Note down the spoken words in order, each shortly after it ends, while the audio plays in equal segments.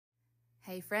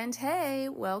Hey friend, hey,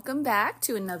 welcome back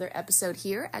to another episode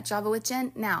here at Java with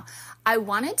Jen. Now, I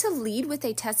wanted to lead with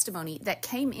a testimony that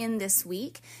came in this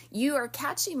week. You are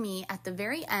catching me at the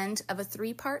very end of a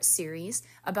 3-part series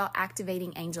about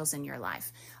activating angels in your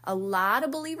life. A lot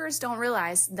of believers don't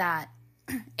realize that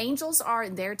angels are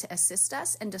there to assist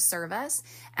us and to serve us,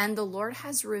 and the Lord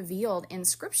has revealed in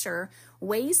Scripture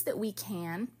ways that we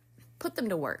can put them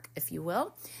to work, if you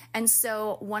will. And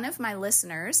so one of my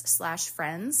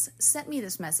listeners/friends sent me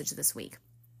this message this week.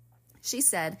 She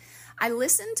said, I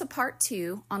listened to part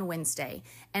 2 on Wednesday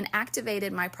and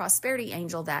activated my prosperity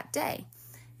angel that day.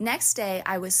 Next day,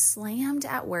 I was slammed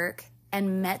at work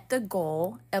and met the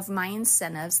goal of my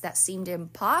incentives that seemed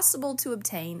impossible to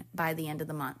obtain by the end of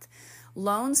the month.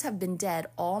 Loans have been dead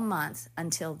all month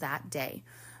until that day.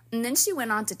 And then she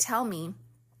went on to tell me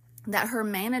that her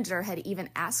manager had even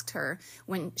asked her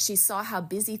when she saw how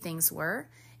busy things were,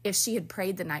 if she had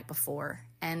prayed the night before.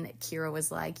 And Kira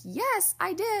was like, yes,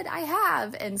 I did. I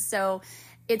have. And so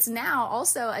it's now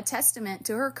also a testament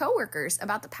to her coworkers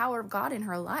about the power of God in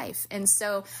her life. And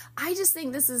so I just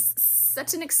think this is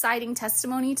such an exciting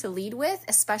testimony to lead with,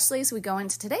 especially as we go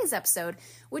into today's episode,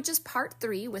 which is part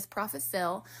 3 with Prophet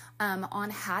Phil on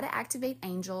how to activate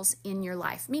angels in your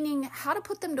life, meaning how to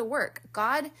put them to work.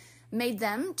 God made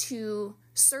them to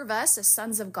serve us as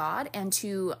sons of God and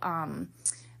to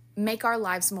make our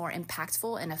lives more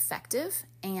impactful and effective,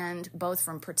 and both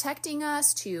from protecting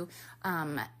us to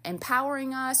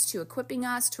empowering us to equipping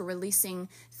us to releasing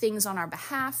things on our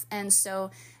behalf. And so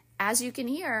as you can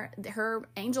hear, her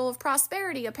angel of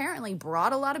prosperity apparently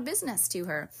brought a lot of business to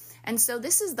her. And so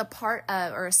this is the part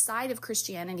or a side of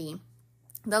Christianity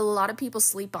that a lot of people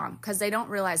sleep on because they don't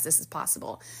realize this is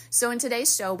possible. So in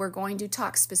today's show, we're going to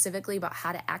talk specifically about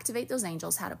how to activate those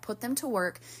angels, how to put them to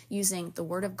work using the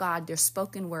word of God, their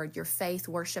spoken word, your faith,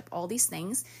 worship, all these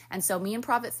things. And so me and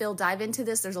Prophet Phil dive into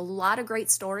this. There's a lot of great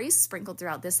stories sprinkled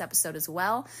throughout this episode as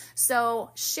well.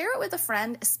 So share it with a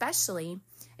friend, especially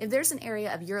if there's an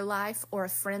area of your life or a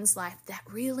friend's life that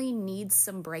really needs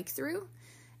some breakthrough.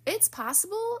 It's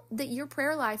possible that your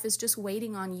prayer life is just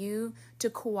waiting on you to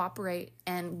cooperate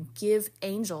and give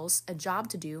angels a job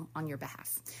to do on your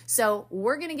behalf. So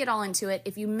we're going to get all into it.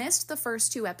 If you missed the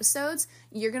first 2 episodes,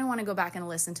 you're going to want to go back and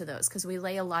listen to those because we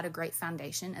lay a lot of great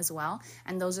foundation as well.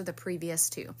 And those are the previous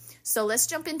 2. So let's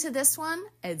jump into this one.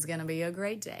 It's going to be a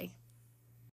great day.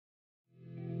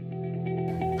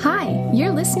 Hi,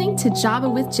 you're listening to Java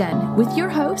with Jen with your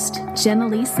host, Jenna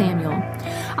Lee Samuel.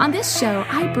 On this show,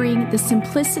 I bring the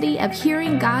simplicity of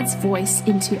hearing God's voice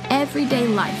into everyday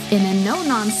life in a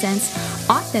no-nonsense,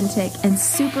 authentic, and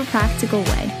super practical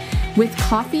way. With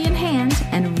coffee in hand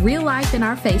and real life in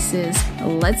our faces,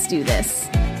 let's do this.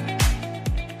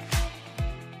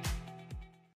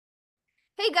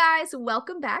 Hey guys,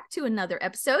 welcome back to another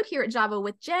episode here at Java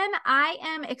with Jen. I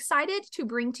am excited to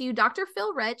bring to you Dr.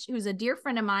 Phil Rich, who's a dear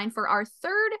friend of mine, for our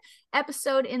 3rd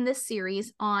episode in this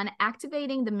series on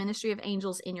activating the ministry of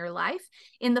angels in your life.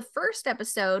 In the first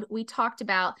episode, we talked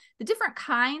about the different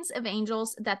kinds of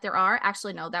angels that there are.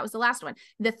 Actually, no, that was the last one.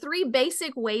 The 3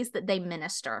 basic ways that they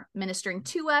minister: ministering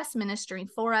to us, ministering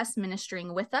for us,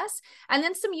 ministering with us, and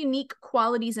then some unique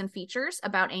qualities and features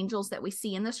about angels that we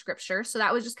see in the scripture. So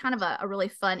that was just kind of a really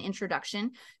fun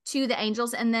introduction to the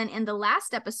angels. And then in the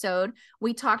last episode,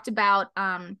 we talked about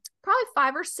probably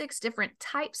 5 or 6 different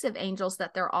types of angels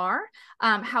that there are.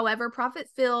 However, Prophet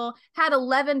Phil had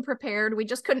 11 prepared. We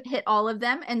just couldn't hit all of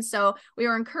them. And so we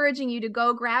are encouraging you to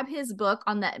go grab his book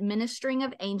on the ministering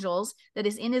of angels that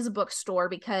is in his bookstore,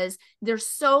 because there's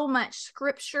so much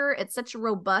scripture. It's such a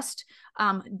robust,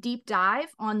 deep dive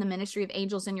on the ministry of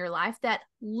angels in your life that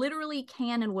literally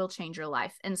can and will change your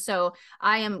life. And so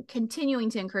I am continuing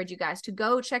to encourage you guys to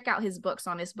go check out his books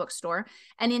on his bookstore.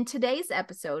 And in today's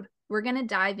episode, we're going to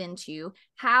dive into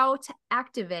how to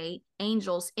activate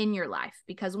angels in your life,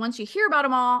 because once you hear about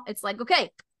them all, it's like, okay,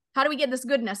 how do we get this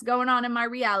goodness going on in my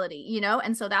reality? You know?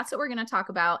 And so that's what we're going to talk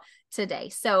about today.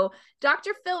 So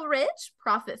Dr. Phil Rich,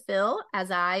 Prophet Phil, as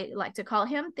I like to call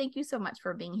him, thank you so much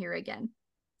for being here again.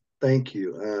 Thank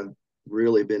you. I've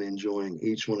really been enjoying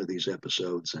each one of these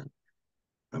episodes, and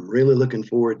I'm really looking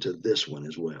forward to this one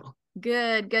as well.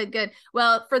 Good, good, good.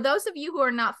 Well, for those of you who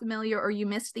are not familiar or you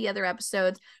missed the other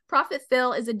episodes, Prophet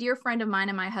Phil is a dear friend of mine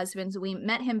and my husband's. We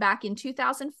met him back in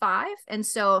 2005. And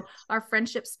so our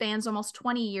friendship spans almost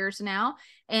 20 years now.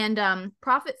 And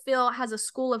Prophet Phil has a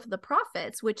school of the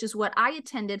prophets, which is what I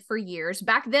attended for years.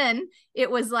 Back then, it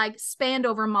was like spanned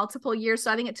over multiple years.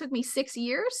 So I think it took me 6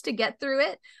 years to get through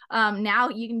it. Now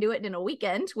you can do it in a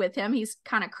weekend with him. He's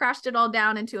kind of crashed it all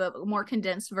down into a more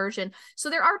condensed version. So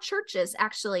there are churches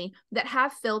actually that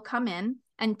have Phil come in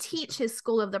and teach his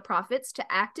school of the prophets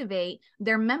to activate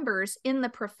their members in the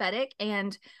prophetic.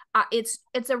 And it's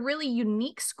a really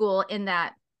unique school in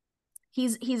that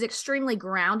he's extremely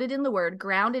grounded in the word,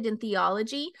 grounded in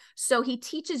theology. So he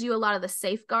teaches you a lot of the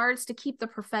safeguards to keep the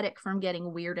prophetic from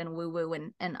getting weird and woo-woo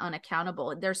and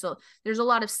unaccountable. There's a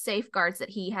lot of safeguards that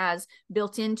he has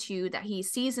built into that he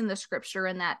sees in the scripture,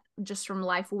 and that just from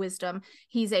life wisdom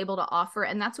he's able to offer.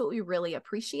 And that's what we really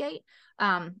appreciate.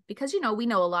 Because, we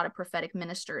know a lot of prophetic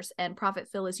ministers, and Prophet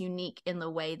Phil is unique in the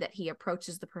way that he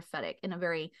approaches the prophetic in a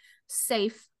very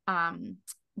safe,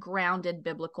 grounded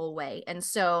biblical way. And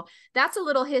so that's a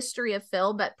little history of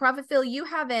Phil. But Prophet Phil, you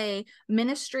have a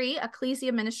ministry,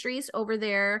 Ecclesia Ministries, over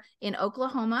there in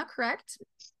Oklahoma, correct?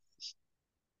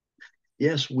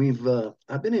 Yes,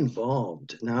 I've been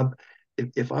involved. Now,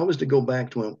 if I was to go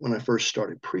back to when I first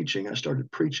started preaching, I started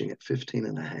preaching at 15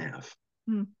 and a half.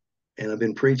 And I've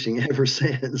been preaching ever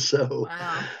since. So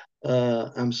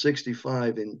wow. I'm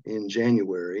 65 in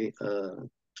January,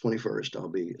 21st, I'll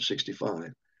be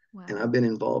 65. Wow. And I've been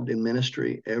involved in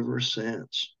ministry ever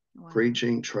since. Wow.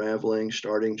 Preaching, traveling,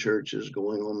 starting churches,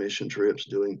 going on mission trips,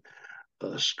 doing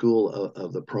school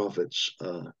of the prophets,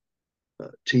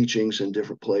 teachings in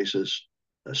different places,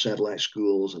 satellite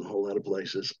schools, and a whole lot of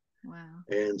places. Wow.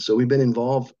 And so we've been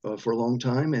involved for a long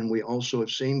time, and we also have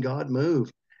seen God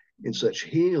move in such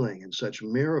healing and such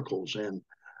miracles and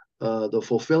the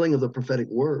fulfilling of the prophetic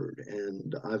word.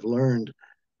 And I've learned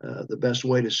the best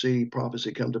way to see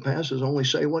prophecy come to pass is only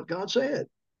say what God said.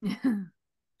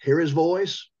 Hear his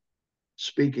voice,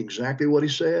 speak exactly what he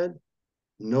said,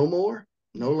 no more,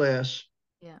 no less.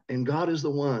 Yeah. And God is the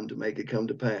one to make it come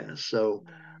to pass. So,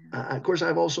 of course,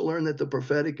 I've also learned that the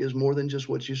prophetic is more than just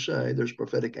what you say. There's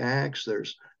prophetic acts,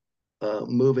 there's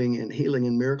moving and healing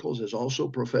and miracles is also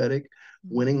prophetic.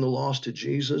 Winning the lost to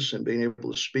Jesus and being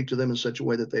able to speak to them in such a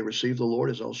way that they receive the Lord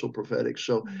is also prophetic.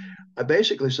 So I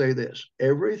basically say this: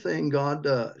 everything God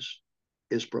does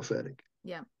is prophetic.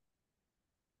 Yeah.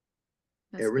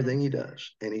 That's everything good. He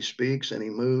does, and he speaks and he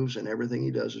moves, and everything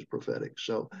he does is prophetic.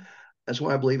 So that's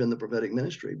why I believe in the prophetic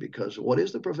ministry, because what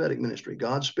is the prophetic ministry?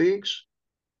 God speaks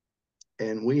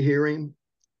and we hear him,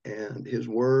 and his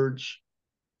words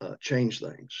change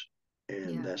things.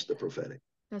 And that's the prophetic.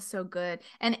 That's so good.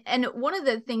 And one of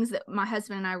the things that my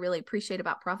husband and I really appreciate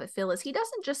about Prophet Phil is he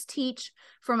doesn't just teach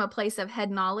from a place of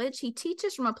head knowledge. He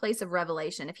teaches from a place of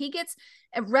revelation. If he gets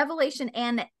a revelation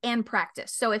and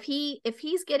practice. So if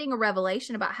he's getting a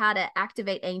revelation about how to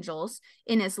activate angels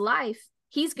in his life,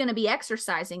 he's going to be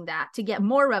exercising that to get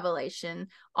more revelation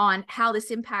on how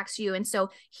this impacts you. And so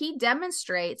he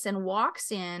demonstrates and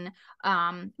walks in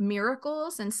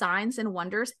miracles and signs and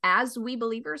wonders as we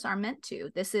believers are meant to.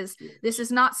 This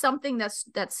is not something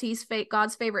that's he's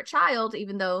God's favorite child,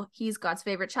 even though he's God's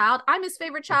favorite child. I'm his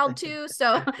favorite child too.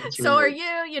 So so right.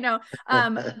 Are you,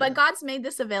 but God's made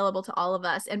this available to all of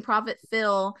us, and Prophet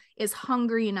Phil is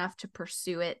hungry enough to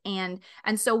pursue it. And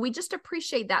so we just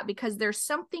appreciate that, because there's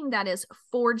something that is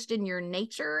forged in your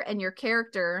nature and your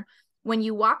character when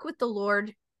you walk with the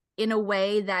Lord in a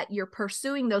way that you're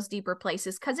pursuing those deeper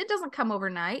places, because it doesn't come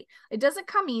overnight. It doesn't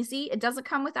come easy. It doesn't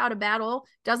come without a battle.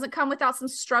 It doesn't come without some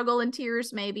struggle and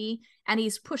tears maybe. And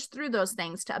he's pushed through those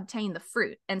things to obtain the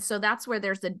fruit. And so that's where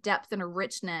there's a depth and a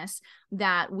richness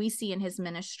that we see in his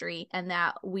ministry and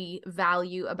that we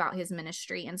value about his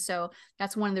ministry. And so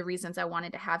that's one of the reasons I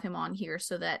wanted to have him on here,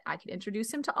 so that I could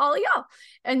introduce him to all of y'all.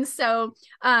 And so,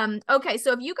 okay,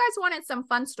 so if you guys wanted some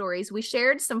fun stories, we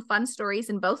shared some fun stories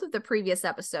in both of the previous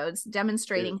episodes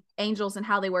demonstrating angels and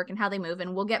how they work and how they move.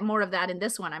 And we'll get more of that in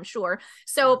this one, I'm sure.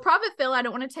 So Prophet Phil, I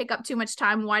don't want to take up too much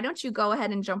time. Why don't you go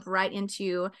ahead and jump right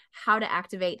into how to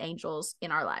activate angels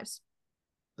in our lives?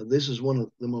 This is one of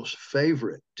the most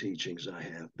favorite teachings I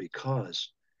have,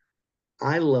 because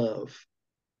I love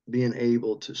being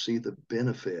able to see the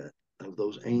benefit of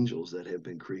those angels that have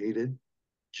been created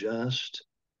just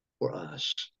for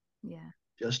us. Yeah.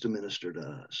 Just to minister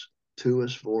to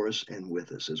us, for us, and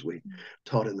with us, as we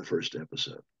taught in the first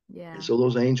episode. Yeah. And so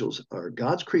those angels are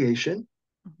God's creation,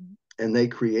 and they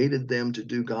created them to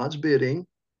do God's bidding,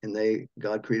 and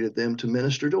God created them to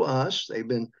minister to us. They've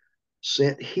been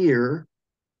sent here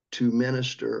to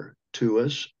minister to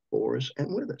us, for us,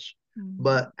 and with us.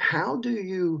 But how do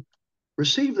you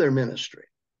receive their ministry?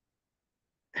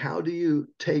 How do you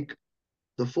take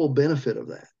the full benefit of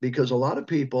that? Because a lot of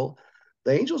people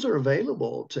The angels are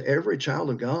available to every child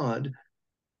of God.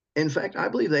 In fact, I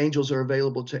believe the angels are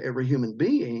available to every human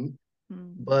being,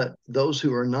 but those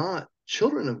who are not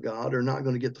children of God are not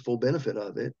going to get the full benefit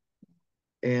of it.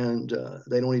 And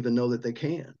they don't even know that they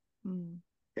can.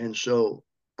 And so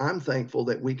I'm thankful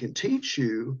that we can teach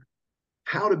you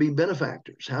how to be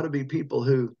benefactors, how to be people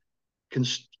who can,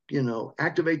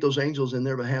 activate those angels in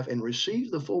their behalf and receive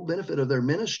the full benefit of their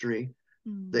ministry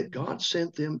that God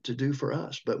sent them to do for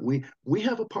us. But we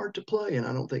have a part to play, and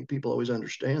I don't think people always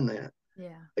understand that.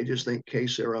 Yeah. They just think que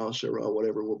sera, sera,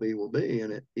 whatever will be,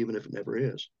 and even if it never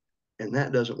is. And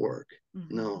that doesn't work.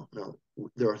 No.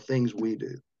 There are things we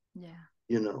do. Yeah.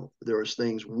 There's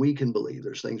things we can believe.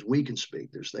 There's things we can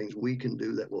speak. There's things we can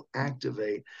do that will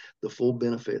activate the full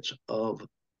benefits of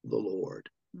the Lord.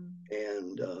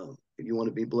 And if you want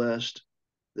to be blessed,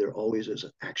 there always is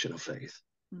an action of faith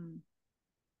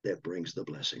that brings the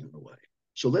blessing of the way.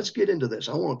 So let's get into this.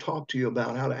 I want to talk to you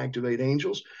about how to activate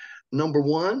angels. Number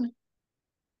one,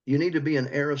 you need to be an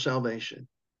heir of salvation.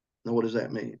 Now, what does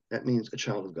that mean? That means a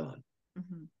child of God.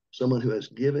 Someone who has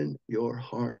given your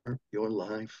heart, your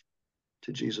life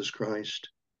to Jesus Christ.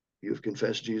 You've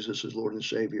confessed Jesus as Lord and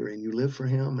Savior, and you live for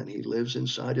him, and he lives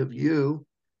inside of you.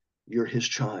 You're his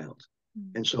child.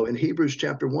 And so in Hebrews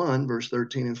chapter 1, verse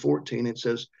 13 and 14, it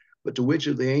says, but to which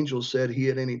of the angels said he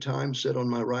at any time, sit on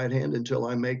my right hand until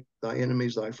I make thy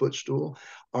enemies thy footstool?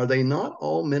 Are they not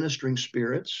all ministering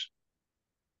spirits,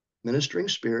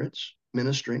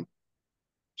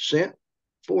 sent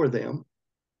for them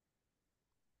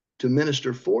to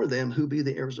minister for them who be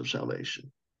the heirs of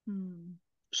salvation?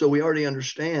 So we already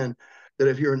understand that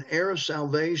if you're an heir of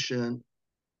salvation,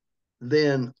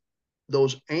 then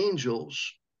those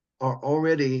angels are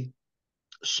already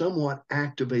somewhat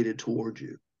activated toward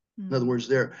you. In other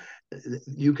words,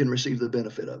 you can receive the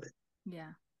benefit of it.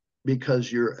 Yeah.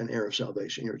 Because you're an heir of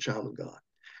salvation, you're a child of God.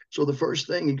 So the first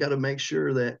thing, you got to make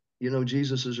sure that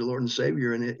Jesus is your Lord and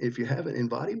Savior. And if you haven't,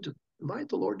 invite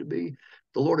the Lord to be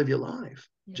the Lord of your life.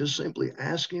 Yeah. Just simply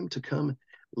ask him to come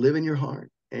live in your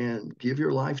heart and give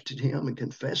your life to him and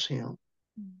confess him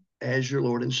as your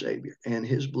Lord and Savior. And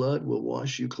his blood will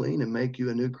wash you clean and make you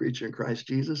a new creature in Christ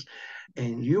Jesus.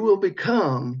 And you will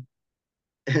become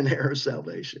an heir of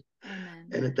salvation. Amen.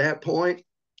 And at that point,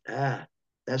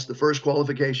 that's the first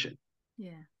qualification.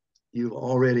 Yeah. You've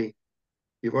already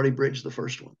bridged the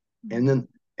first one. And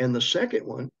the second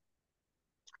one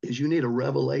is you need a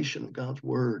revelation of God's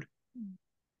word.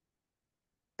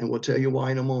 And we'll tell you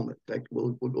why in a moment. In fact,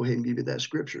 we'll go ahead and give you that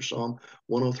scripture, Psalm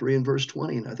 103 and verse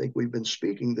 20. And I think we've been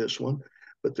speaking this one,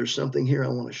 but there's something here I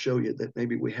want to show you that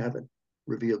maybe we haven't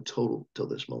revealed total till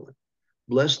this moment.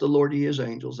 Bless the Lord, ye his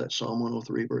angels, that's Psalm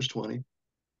 103, verse 20,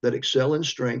 that excel in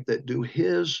strength, that do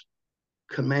his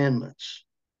commandments,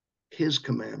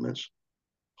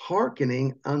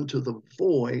 hearkening unto the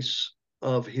voice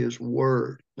of his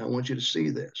word. Now, I want you to see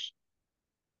this.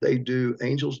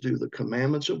 Angels do the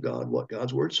commandments of God, what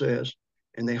God's word says,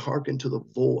 and they hearken to the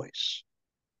voice.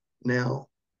 Now,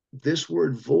 this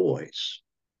word voice,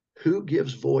 who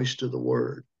gives voice to the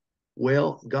word?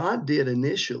 Well, God did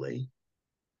initially.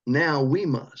 Now we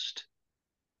must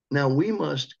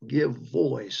give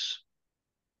voice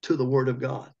to the word of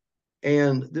God.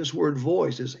 And this word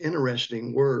voice is an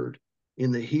interesting word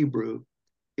in the Hebrew.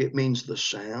 It means the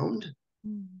sound,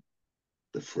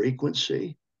 the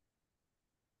frequency.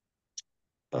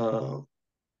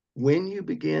 When you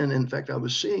begin, in fact, I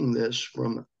was seeing this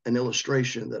from an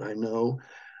illustration that I know.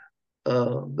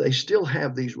 They still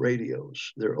have these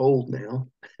radios. They're old now.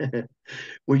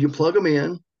 Where you plug them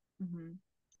in,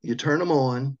 you turn them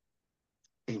on,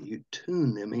 and you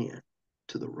tune them in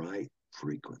to the right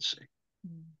frequency.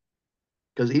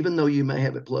 Because even though you may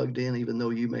have it plugged in, even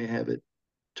though you may have it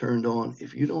turned on,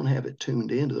 if you don't have it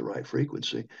tuned into the right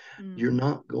frequency, you're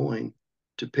not going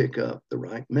to pick up the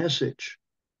right message.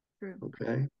 True.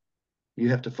 Okay? You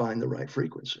have to find the right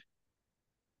frequency.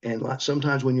 And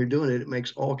sometimes when you're doing it, it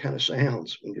makes all kind of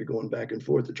sounds when you're going back and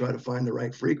forth to try to find the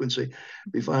right frequency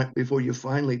before you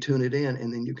finally tune it in,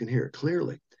 and then you can hear it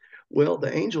clearly. Well,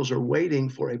 the angels are waiting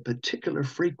for a particular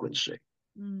frequency.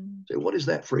 So what is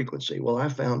that frequency? Well, I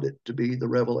found it to be the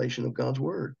revelation of God's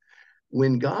word.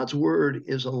 When God's word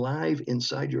is alive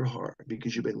inside your heart,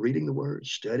 because you've been reading the word,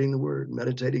 studying the word,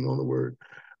 meditating on the word,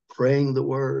 praying the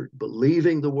word,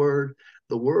 believing the word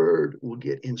will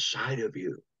get inside of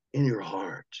you, in your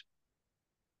heart.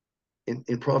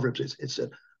 In Proverbs, it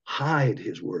said, hide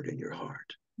his word in your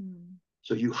heart.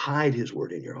 So you hide his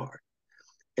word in your heart.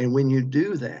 And when you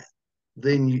do that,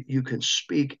 then you can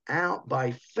speak out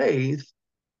by faith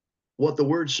what the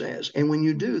word says. And when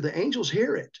you do, the angels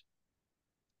hear it.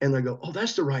 And they go, oh,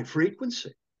 that's the right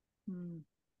frequency. Mm.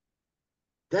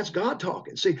 That's God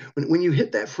talking. See, when you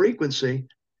hit that frequency,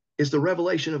 it's the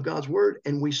revelation of God's word,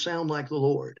 and we sound like the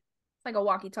Lord. It's like a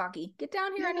walkie-talkie. Get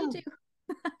down here, I need Yeah,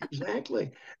 to.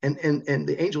 exactly. And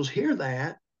the angels hear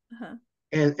that, Uh-huh.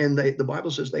 and the Bible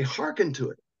says they hearken to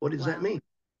it. What does that Wow. mean?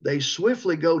 They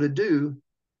swiftly go to do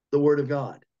the word of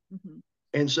God. Mm-hmm.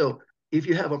 And so if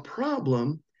you have a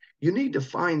problem, you need to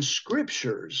find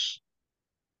scriptures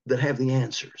that have the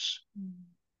answers. Mm.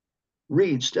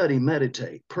 Read, study,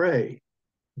 meditate, pray,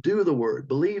 do the word,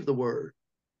 believe the word,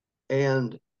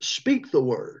 and speak the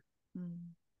word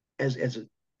Mm. as it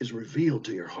is revealed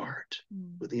to your heart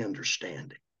Mm. with the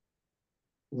understanding.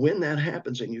 When that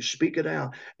happens and you speak it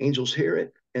out, angels hear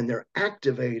it and they're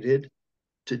activated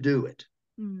to do it.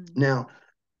 Mm. Now,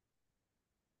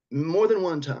 more than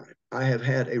one time, I have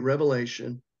had a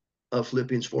revelation of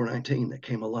Philippians 4:19 that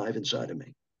came alive inside of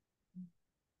me.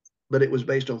 But it was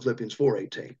based on Philippians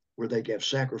 4:18, where they gave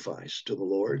sacrifice to the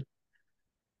Lord,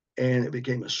 and it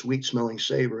became a sweet smelling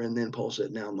savor. And then Paul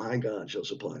said, "Now my God shall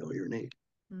supply all your need,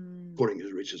 Mm. according to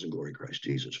his riches and glory in Christ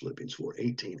Jesus," Philippians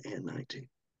 4:18 and 19.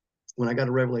 When I got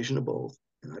a revelation of both,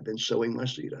 and I've been sowing my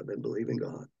seed, I've been believing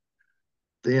God,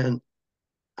 then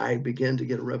I began to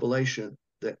get a revelation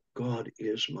that God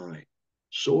is my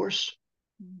source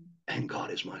Mm. and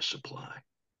God is my supply.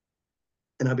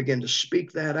 And I began to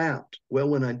speak that out. Well,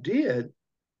 when I did,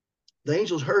 the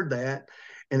angels heard that,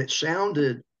 and it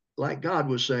sounded like God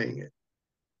was saying it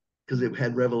because it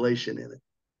had revelation in it.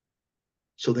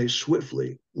 So they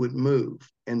swiftly would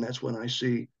move. And that's when I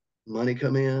see money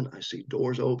come in, I see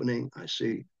doors opening, I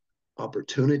see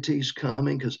opportunities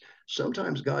coming, because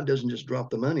sometimes God doesn't just drop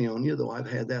the money on you, though I've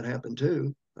had that happen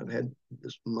too. I've had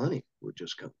this money would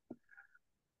just come.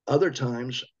 Other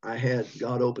times I had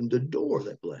God opened a door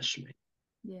that blessed me,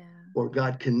 Yeah. or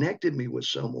God connected me with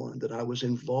someone that I was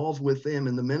involved with them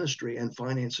in the ministry and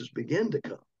finances begin to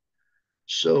come.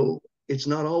 So it's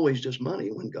not always just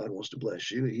money when God wants to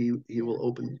bless you. He Yeah. will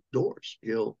open doors.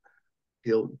 He'll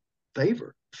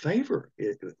favor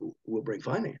it will bring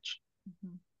finance.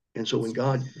 Mm-hmm. And so when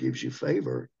God gives you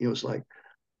favor, it's like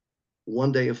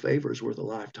one day of favor is worth a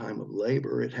lifetime of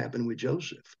labor. It happened with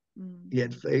Joseph. Mm. He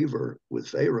had favor with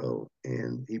Pharaoh,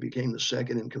 and he became the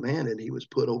second in command, and he was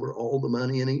put over all the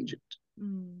money in Egypt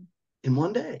Mm. in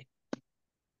one day.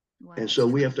 Wow, And that's so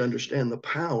we true. have to understand the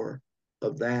power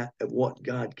of that, of what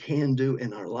God can do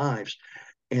in our lives.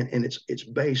 And it's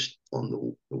based on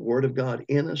the word of God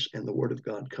in us and the word of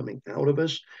God coming out of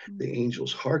us, the Mm.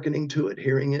 angels hearkening to it,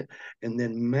 hearing it, and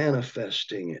then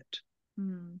manifesting it.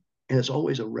 Mm. And it's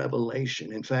always a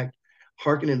revelation. In fact,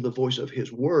 hearkening to the voice of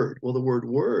his word. Well, the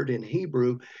word in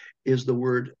Hebrew is the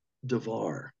word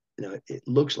devar. It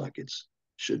looks like it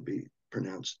should be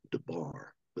pronounced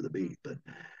debar with a Mm. B, but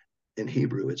in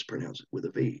Hebrew it's pronounced with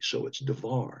a V. So it's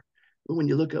devar. But when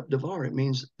you look up devar, it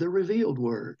means the revealed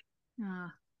word,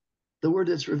 Ah, the word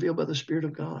that's revealed by the Spirit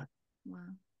of God.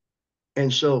 wow.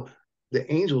 And so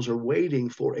the angels are waiting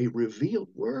for a revealed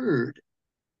word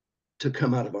to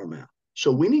come out of our mouth.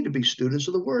 So we need to be students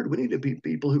of the word. We need to be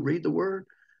people who read the word,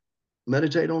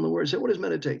 meditate on the word. Say, what is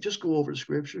meditate? Just go over the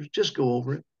scriptures. Just go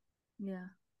over it. Yeah.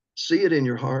 See it in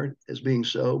your heart as being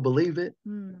so. Believe it.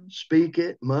 Mm. Speak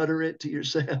it. Mutter it to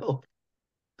yourself.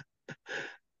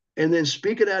 And then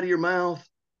speak it out of your mouth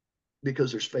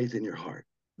because there's faith in your heart.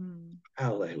 Mm.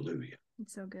 Hallelujah.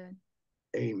 It's so good.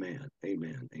 Amen.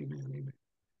 Amen. Amen.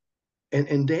 Amen.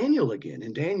 And Daniel again,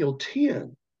 in Daniel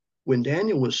 10, when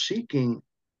Daniel was seeking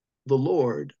the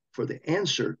Lord for the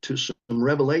answer to some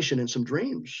revelation and some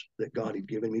dreams that God Mm-hmm. had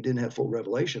given him, he didn't have full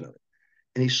revelation of it.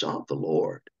 And he sought the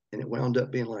Lord, and it wound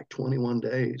up being like 21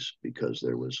 days because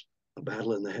there was a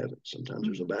battle in the heavens. Sometimes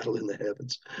there's a Mm. battle in the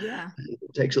heavens. Yeah.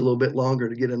 It takes a little bit longer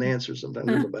to get an answer. Sometimes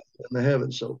there's a battle in the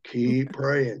heavens. So keep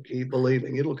praying, keep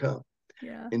believing. It'll come.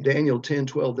 Yeah. In Daniel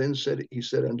 10:12, then he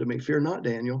said unto me, Fear not,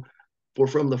 Daniel, for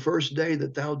from the first day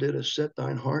that thou didst set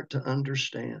thine heart to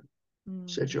understand,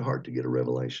 set your Mm. heart to get a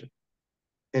revelation,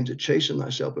 and to chasten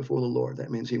thyself before the Lord. That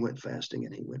means he went fasting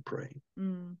and he went praying.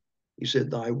 Mm. He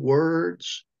said, thy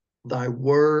words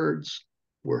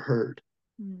were heard,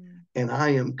 Mm. and I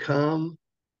am come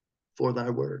for thy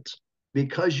words.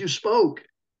 Because you spoke,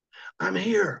 I'm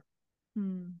here.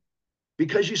 Mm.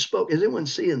 Because you spoke. Is anyone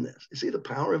seeing this? You see the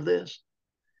power of this?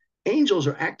 Angels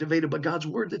are activated by God's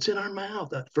word that's in our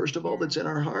mouth. First of all, Yeah. that's in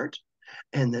our heart,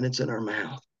 and then it's in our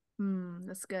mouth. Mm.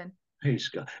 That's good. Praise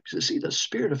God. So see, the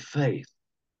spirit of faith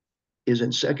is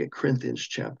in 2 Corinthians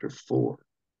chapter 4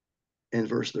 and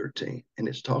verse 13. And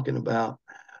it's talking about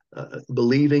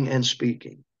believing and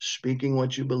speaking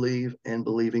what you believe and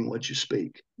believing what you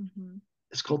speak. Mm-hmm.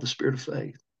 It's called the spirit of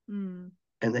faith. Mm.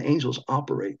 And the angels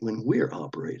operate when we're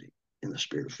operating in the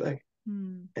spirit of faith.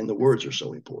 Mm, And the that's words are good.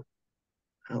 so important.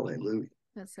 Hallelujah.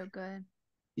 That's so good.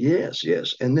 Yes,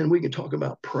 yes. And then we can talk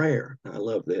about prayer. I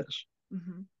love this.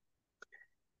 Mm-hmm.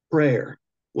 Prayer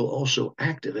will also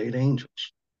activate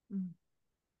angels. Mm,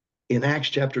 In Acts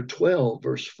chapter 12,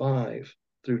 verse 5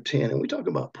 through 10, and we talk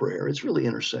about prayer, it's really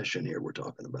intercession here we're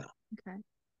talking about, okay.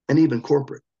 and even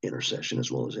corporate intercession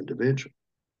as well as individual.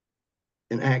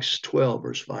 In Acts 12,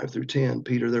 verse 5 through 10,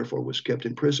 Peter therefore was kept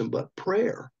in prison, but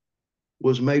prayer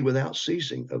was made without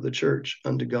ceasing of the church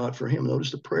unto God for him.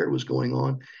 Notice the prayer was going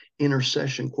on,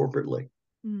 intercession corporately.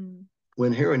 Mm,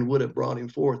 When Herod would have brought him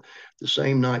forth, the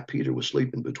same night Peter was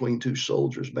sleeping between two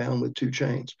soldiers bound with two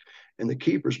chains. And the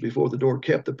keepers before the door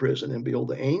kept the prison. And behold,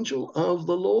 the angel of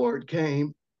the Lord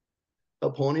came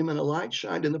upon him, and a light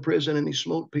shined in the prison. And he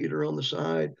smote Peter on the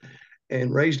side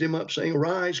and raised him up, saying,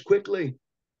 Rise quickly.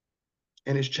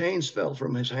 And his chains fell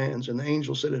from his hands. And the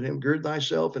angel said to him, Gird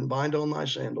thyself and bind on thy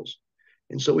sandals.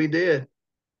 And so he did.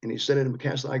 And he said to him,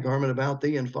 Cast thy garment about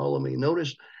thee and follow me.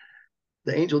 Notice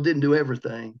the angel didn't do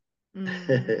everything.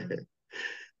 mm-hmm.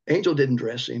 Angel didn't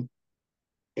dress him.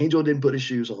 Angel didn't put his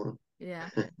shoes on Yeah.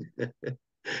 him.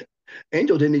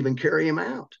 Angel didn't even carry him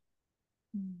out.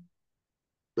 Mm,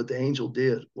 But the angel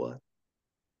did what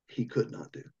he could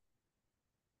not do.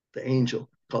 The yeah. angel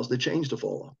caused the chains to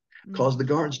fall off, Mm, caused the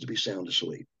guards to be sound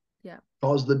asleep, yeah.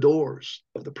 caused the doors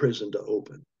of the prison to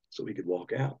open so he could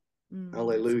walk out. Mm, that's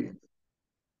Hallelujah. good.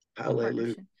 Hallelujah.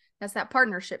 Partnership. That's that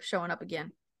partnership showing up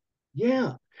again.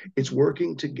 Yeah. It's Mm-hmm.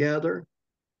 working together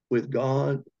with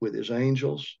God, with his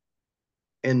angels,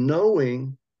 and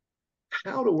knowing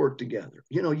how to work together.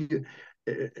 You know,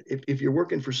 if you're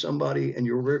working for somebody and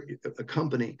you're a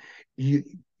company,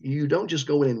 you don't just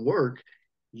go in and work.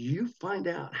 You find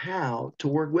out how to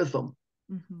work with them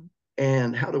Mm-hmm.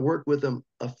 and how to work with them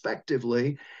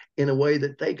effectively in a way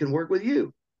that they can work with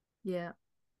you. Yeah.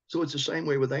 So it's the same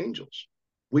way with angels.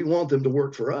 We want them to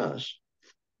work for us,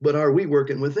 but are we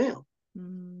working with them?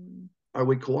 Mm, Are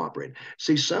we cooperating?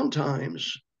 See,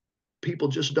 sometimes people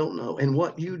just don't know. And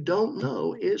what you don't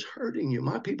know is hurting you.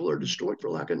 My people are mm, destroyed for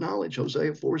lack of knowledge,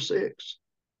 Hosea 4:6.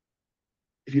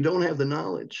 If you don't have the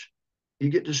knowledge, you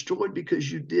get destroyed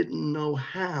because you didn't know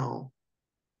how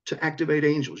to activate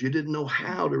angels. You didn't know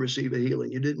how to receive a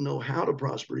healing. You didn't know how to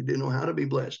prosper. You didn't know how to be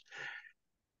blessed.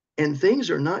 And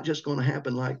things are not just going to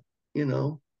happen like, you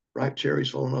know, ripe cherries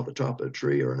falling off the top of a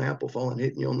tree or an apple falling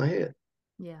hitting you on the head.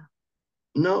 yeah.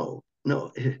 No,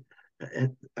 no.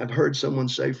 I've heard someone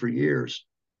say for years,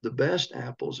 the best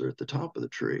apples are at the top of the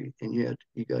tree, and yet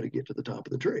you got to get to the top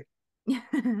of the tree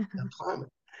and climb it.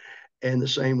 And the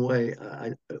same way,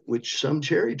 which some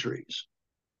cherry trees,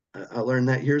 I learned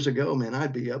that years ago, man,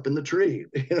 I'd be up in the tree,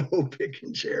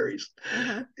 picking cherries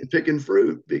Uh-huh. and picking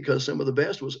fruit because some of the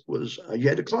best was you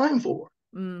had to climb for.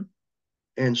 Mm,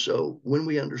 And so when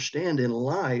we understand in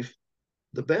life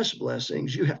the best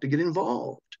blessings, you have to get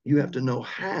involved. You have to mm, know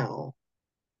how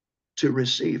to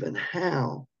receive and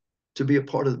how to be a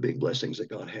part of the big blessings that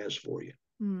God has for you.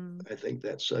 mm. I think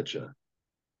that's such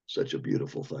a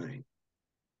beautiful thing.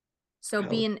 So How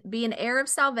be an heir of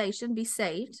salvation, be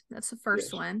saved. That's the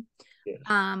first yes, one.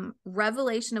 yes,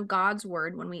 Revelation of God's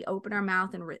word when we open our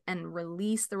mouth and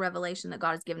release the revelation that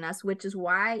God has given us, which is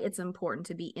why it's important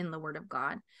to be in the word of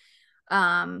God.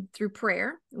 Through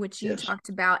prayer, which you yes, talked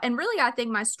about. And really, I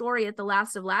think my story at the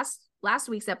last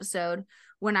week's episode,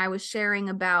 when I was sharing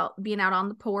about being out on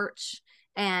the porch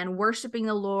and worshiping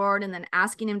the Lord and then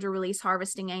asking him to release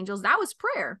harvesting angels, that was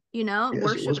prayer. yes, it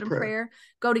Worship was and prayer. prayer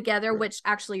go together, Prayer. which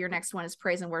actually your next one is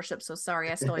praise and worship. So sorry,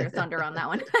 I stole your thunder on that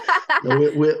one.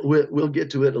 No, we'll get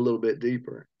to it a little bit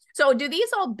deeper. So do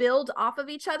these all build off of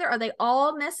each other? Are they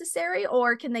all necessary,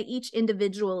 or can they each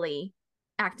individually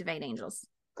activate angels?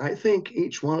 I think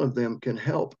each one of them can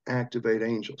help activate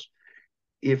angels.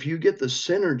 If you get the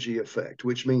synergy effect,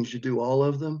 which means you do all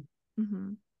of them,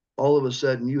 Mm-hmm. all of a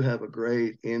sudden you have a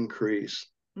great increase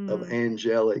of Mm,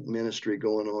 angelic ministry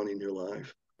going on in your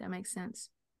life. that makes sense.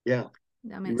 Yeah,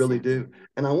 That you makes really sense. do.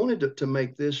 And I wanted to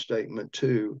make this statement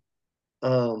too.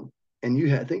 And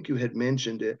I think you had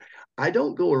mentioned it. I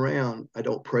don't go around, I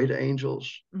don't pray to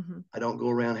angels. Mm-hmm. I don't go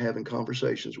around having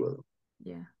conversations with them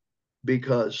Yeah.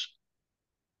 because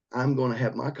I'm going to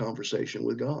have my conversation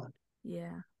with God.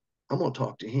 Yeah. I'm going to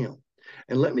talk to him.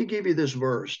 And let me give you this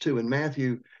verse too. In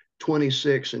Matthew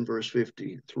 26 and verse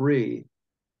 53,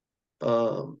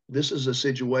 this is a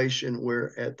situation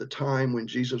where at the time when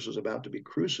Jesus was about to be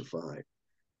crucified,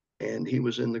 and he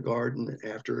was in the garden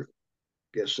after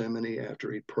Gethsemane,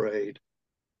 after he prayed,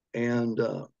 and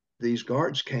these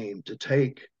guards came to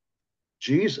take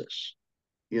Jesus,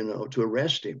 to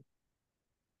arrest him.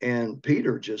 And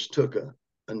Peter just took a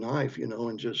knife,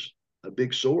 and just a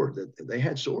big sword. That they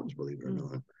had swords, believe it or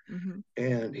not. Mm-hmm.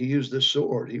 And he used this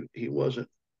sword. He wasn't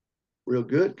real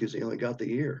good because he only got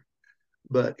the ear,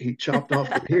 but he chopped off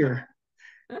the ear.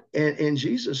 And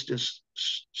Jesus just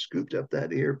scooped up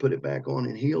that ear, put it back on,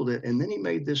 and healed it. And then he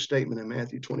made this statement in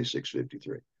Matthew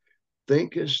 26:53.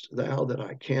 Thinkest thou that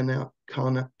I cannot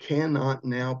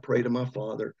now pray to my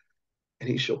Father, and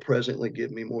he shall presently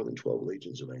give me more than 12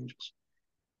 legions of angels?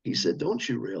 He said, don't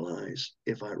you realize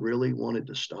if I really wanted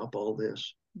to stop all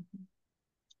this,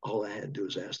 all I had to do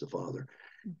is ask the Father,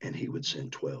 and he would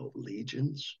send 12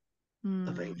 legions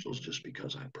of angels just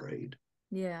because I prayed?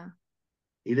 Yeah.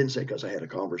 He didn't say because I had a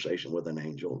conversation with an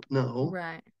angel. No.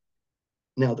 Right.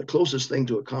 Now, the closest thing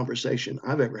to a conversation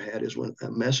I've ever had is when a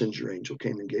messenger angel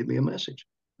came and gave me a message,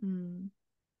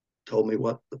 told me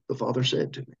what the Father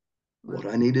said to me, what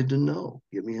I needed to know,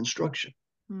 give me instruction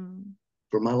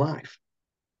for my life.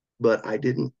 But I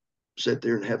didn't sit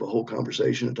there and have a whole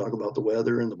conversation and talk about the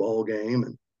weather and the ball game.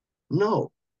 And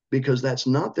no, because that's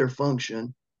not their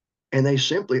function, and they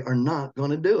simply are not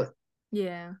going to do it.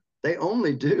 Yeah. They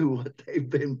only do what they've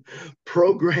been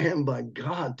programmed by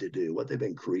God to do, what they've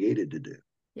been created to do.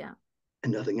 Yeah.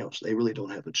 And nothing else. They really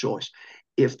don't have a choice.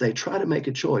 If they try to make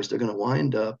a choice, they're going to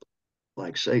wind up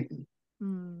like Satan,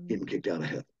 getting kicked out of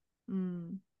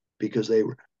heaven. Because they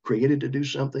were created to do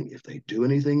something. If they do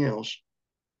anything else,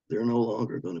 they're no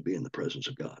longer going to be in the presence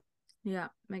of God. Yeah,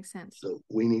 makes sense. So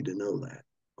we need to know that.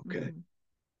 Okay.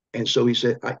 And so he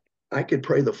said, I could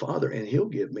pray the Father and he'll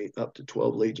give me up to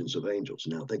 12 legions of angels.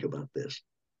 Now think about this.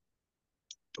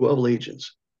 12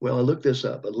 legions. Well, I looked this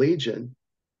up. A legion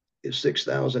is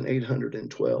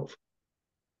 6,812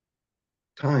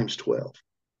 times 12,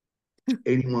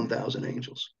 81,000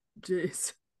 angels.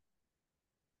 Jeez.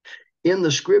 In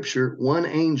the scripture, one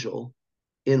angel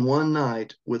in one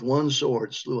night with one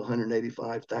sword slew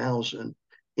 185,000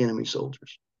 enemy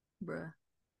soldiers. Bruh.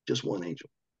 Just one angel.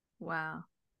 Wow.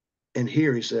 And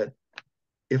here he said,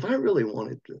 if I really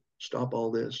wanted to stop all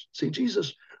this, see,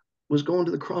 Jesus was going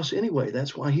to the cross anyway.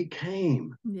 That's why he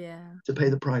came. Yeah. To pay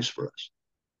the price for us.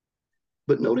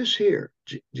 But notice here,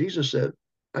 Jesus said,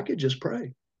 I could just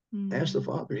pray, ask the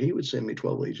Father. He would send me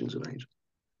 12 legions of angels.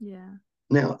 Yeah.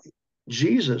 Now,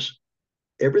 Jesus,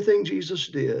 everything Jesus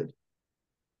did,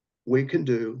 we can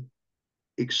do,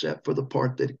 except for the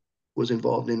part that was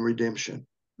involved in redemption.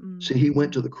 See, he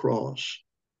went to the cross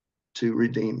to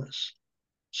redeem us.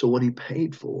 So what he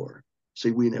paid for,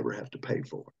 see, we never have to pay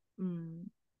for.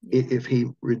 Yeah. If he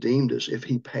redeemed us, if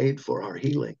he paid for our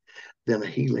healing, then a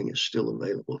healing is still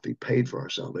available. If he paid for our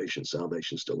salvation,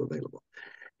 salvation is still available.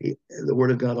 The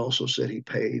Word of God also said he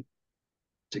paid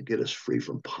to get us free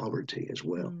from poverty as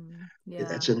well. Yeah.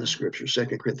 That's in the scripture,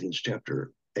 2 Corinthians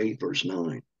chapter 8, verse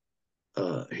 9.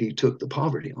 He took the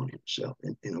poverty on himself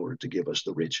in order to give us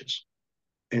the riches.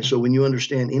 And so when you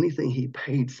understand anything he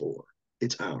paid for,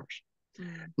 it's ours.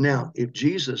 Now, if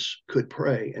Jesus could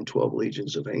pray and 12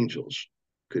 legions of angels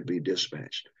could be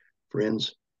dispatched,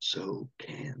 friends, so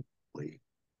can we.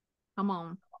 Come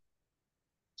on.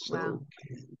 So wow.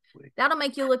 Can we. That'll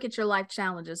make you look at your life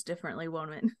challenges differently,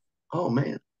 won't it? Oh,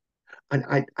 man.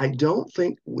 I don't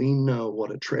think we know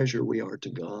what a treasure we are to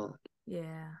God.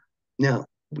 Yeah. Now,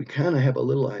 we kind of have a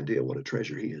little idea what a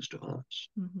treasure he is to us.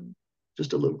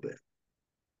 Just a little bit.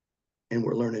 And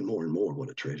we're learning more and more what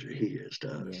a treasure he is to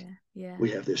us. Yeah. Yeah.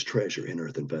 We have this treasure in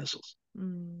earthen vessels.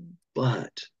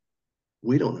 But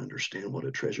we don't understand what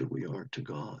a treasure we are to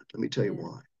God. Let me tell you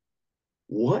why.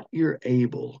 What you're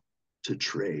able to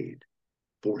trade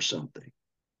for something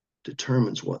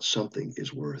determines what something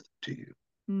is worth to you.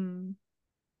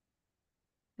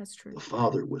 That's true. The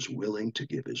Father was willing to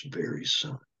give his very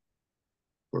Son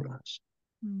for us,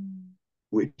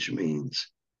 which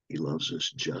means he loves us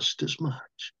just as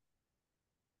much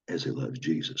as he loves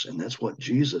Jesus. And that's what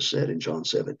Jesus said in John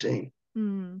 17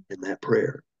 in that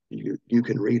prayer. You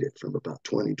can read it from about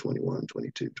 20, 21,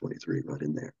 22, 23, right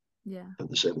in there. Yeah. Of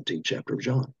the 17th chapter of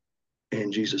John.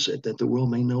 And Jesus said that the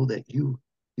world may know that you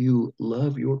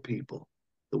love your people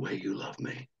the way you love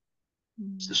me.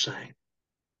 It's the same.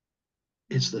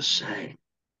 It's the same.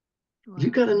 Wow. You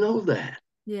got to know that.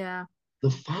 Yeah. The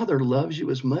Father loves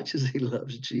you as much as he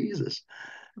loves Jesus.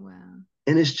 Wow.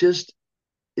 And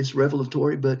it's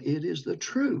revelatory, but it is the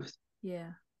truth. Yeah.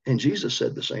 And Jesus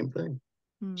said the same thing.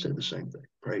 Said the same thing.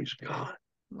 Praise God.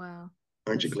 Wow.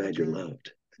 Aren't you glad you're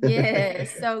loved?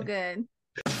 Yes, so good.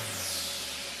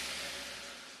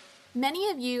 Many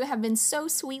of you have been so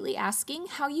sweetly asking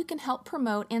how you can help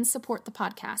promote and support the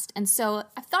podcast. And so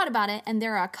I've thought about it, and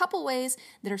there are a couple ways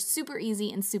that are super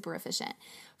easy and super efficient.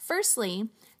 Firstly,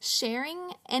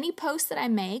 sharing any post that I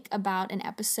make about an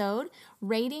episode,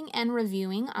 rating and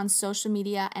reviewing on social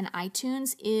media and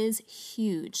iTunes is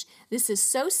huge. This is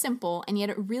so simple, and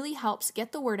yet it really helps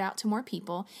get the word out to more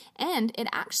people, and it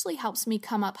actually helps me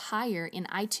come up higher in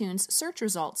iTunes search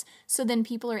results, so then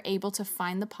people are able to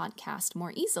find the podcast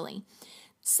more easily.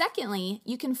 Secondly,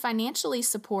 you can financially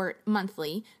support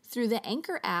monthly through the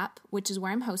Anchor app, which is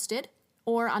where I'm hosted,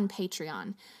 or on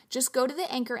Patreon. Just go to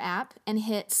the Anchor app and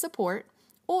hit support,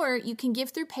 or you can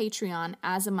give through Patreon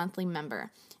as a monthly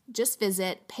member. Just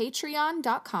visit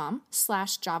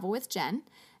patreon.com/JavaWithJen.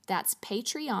 That's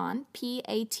Patreon,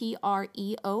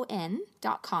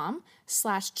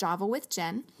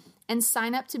 patreon.com/JavaWithJen, and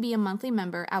sign up to be a monthly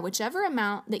member at whichever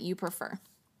amount that you prefer.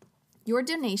 Your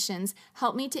donations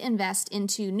help me to invest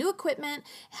into new equipment,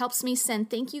 helps me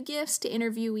send thank you gifts to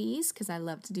interviewees, because I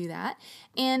love to do that,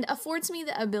 and affords me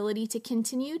the ability to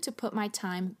continue to put my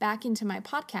time back into my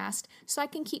podcast so I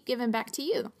can keep giving back to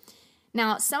you.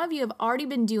 Now, some of you have already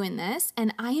been doing this,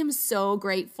 and I am so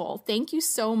grateful. Thank you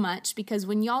so much, because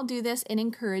when y'all do this, it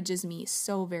encourages me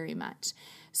so very much.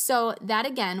 So that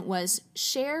again was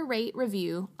share, rate,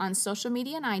 review on social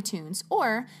media and iTunes,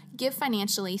 or give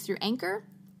financially through Anchor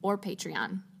or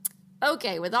Patreon.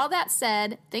 Okay, with all that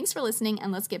said, thanks for listening,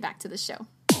 and let's get back to the show.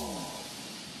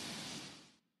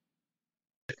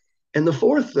 And the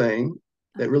fourth thing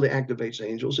that really activates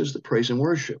angels is the praise and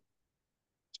worship.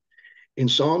 In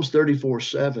Psalms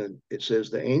 34:7, it says,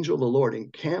 the angel of the Lord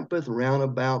encampeth round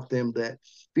about them that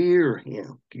fear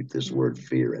him. Keep this word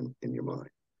fear in your mind.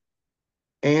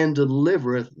 And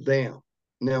delivereth them.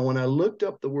 Now, when I looked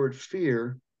up the word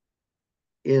fear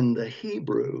in the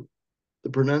Hebrew, the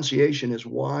pronunciation is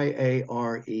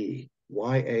Y-A-R-E.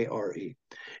 Y-A-R-E.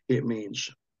 It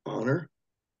means honor,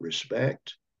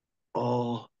 respect,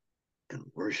 awe,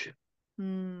 and worship.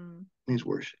 It means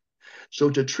worship. So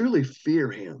to truly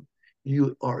fear him,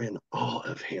 you are in awe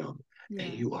of him,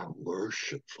 and you are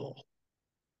worshipful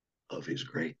of his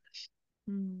greatness.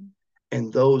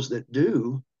 And those that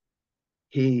do,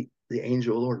 the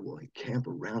angel of the Lord will encamp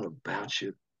around about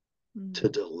you to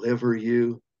deliver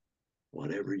you,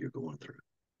 whatever you're going through.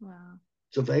 Wow.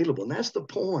 It's available. And that's the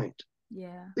point.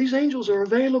 Yeah. These angels are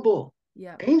available.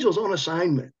 Yeah. Angels on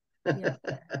assignment. Yep.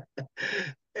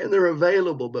 And they're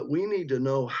available, but we need to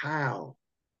know how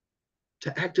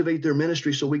to activate their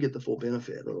ministry so we get the full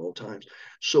benefit at all times.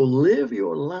 So live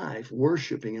your life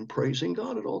worshiping and praising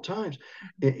God at all times.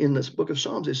 In this book of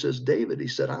Psalms, it says, David, he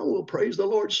said, I will praise the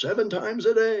Lord 7 times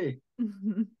a day.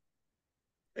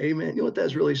 Amen. You know what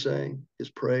that's really saying? His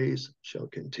praise shall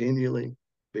continually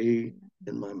be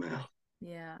in my mouth.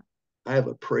 Yeah. I have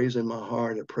a praise in my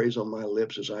heart, a praise on my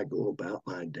lips as I go about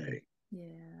my day.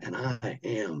 Yeah. And I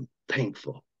am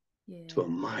thankful to a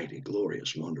mighty,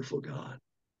 glorious, wonderful God.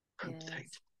 I'm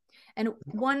thankful. And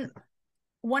one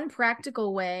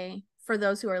practical way for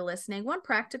those who are listening, one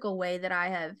practical way that I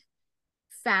have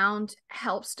found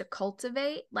helps to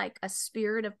cultivate like a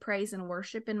spirit of praise and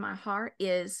worship in my heart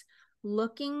is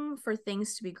looking for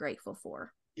things to be grateful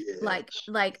for. Yes.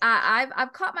 Like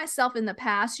I've caught myself in the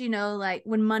past, you know, like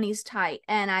when money's tight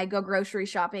and I go grocery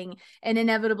shopping and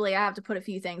inevitably I have to put a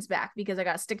few things back because I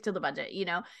got to stick to the budget, you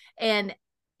know, and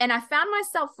I found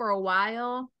myself for a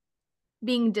while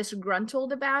being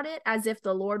disgruntled about it as if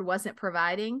the Lord wasn't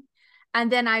providing.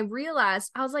 And then I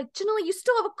realized, I was like, Janelle, you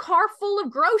still have a car full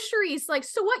of groceries. Like,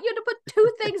 so what? You had to put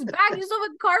 2 things back. You still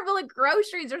have a car full of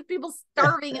groceries. There's people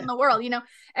starving in the world, you know?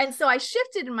 And so I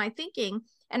shifted in my thinking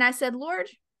and I said, Lord,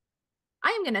 I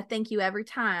am going to thank you every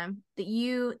time that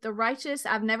you, the righteous,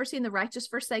 I've never seen the righteous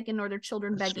forsaken nor their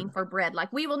children begging for bread.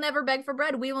 Like, we will never beg for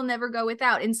bread. We will never go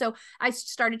without. And so I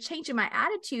started changing my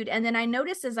attitude. And then I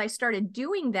noticed as I started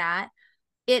doing that,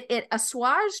 it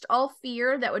assuaged all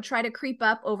fear that would try to creep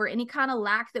up over any kind of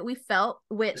lack that we felt,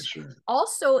 which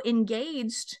also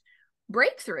engaged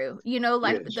breakthrough, you know,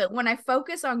 like when I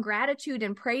focus on gratitude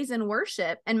and praise and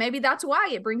worship, and maybe that's why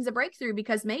it brings a breakthrough,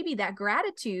 because maybe that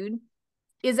gratitude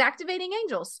is activating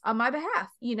angels on my behalf,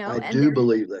 you know. I do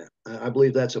believe that. I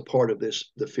believe that's a part of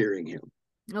this, the fearing him.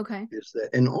 Okay. Is that,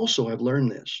 and also I've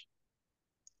learned this.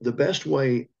 The best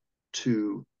way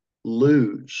to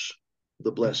lose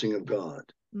the blessing of God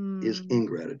is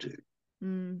ingratitude.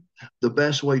 The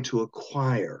best way to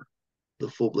acquire the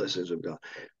full blessings of God.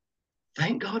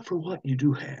 Thank God for what you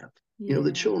do have. You know,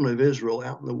 the children of Israel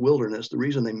out in the wilderness, the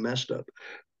reason they messed up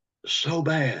so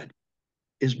bad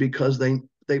is because they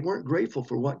weren't grateful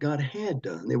for what God had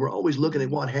done. They were always looking at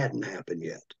what hadn't happened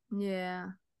yet.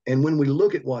 Yeah. And when we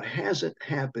look at what hasn't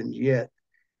happened yet,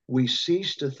 we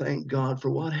cease to thank God for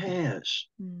what has.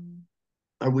 Mm.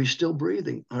 Are we still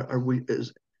breathing? Are we,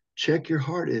 check your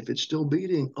heart. If it's still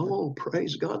beating, oh,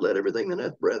 praise God. Let everything that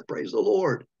hath breath praise the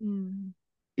Lord. Mm.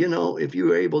 You know, if you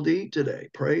were able to eat today,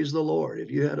 praise the Lord. If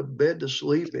you had a bed to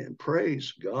sleep in,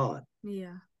 praise God.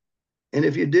 Yeah. And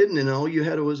if you didn't, and all you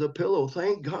had was a pillow,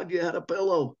 thank God you had a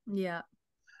pillow. Yeah.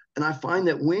 And I find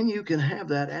that when you can have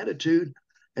that attitude,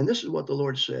 and this is what the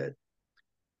Lord said,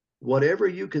 whatever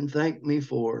you can thank me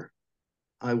for,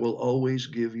 I will always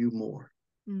give you more.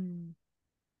 Mm.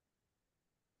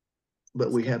 But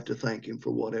That's we good. have to thank him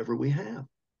for whatever we have.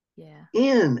 Yeah.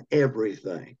 In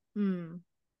everything, Mm.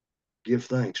 give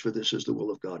thanks, for this is the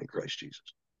will of God in Christ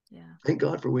Jesus. Yeah. Thank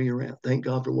God for where you're at. Thank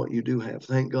God for what you do have.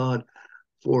 Thank God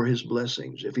for his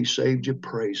blessings. If he saved you,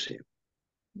 praise him.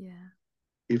 Yeah.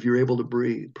 If you're able to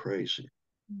breathe, praise him.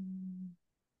 Mm.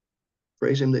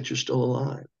 Praise him that you're still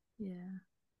alive. Yeah.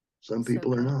 Some So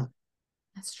people are good. not.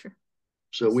 That's true.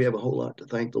 So That's we have a true. whole lot to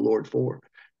thank the Lord for,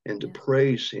 and to Yeah.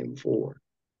 praise him for,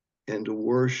 and to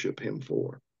worship him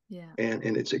for. Yeah.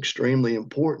 And it's extremely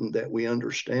important that we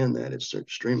understand that. It's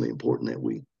extremely important that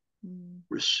we Mm.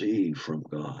 receive from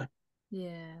God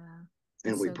Yeah.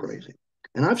 and That's we so praise good. him.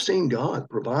 And I've That's so seen good. God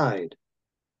provide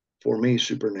for me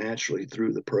supernaturally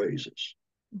through the praises.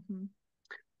 Mm-hmm.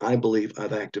 I believe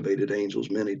I've activated angels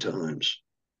many times.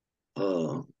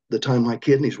 The time my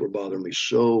kidneys were bothering me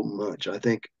so much, I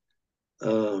think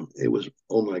it was,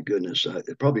 oh my goodness,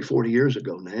 probably 40 years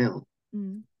ago now.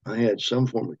 Mm. I had some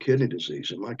form of kidney disease,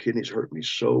 and my kidneys hurt me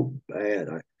so bad.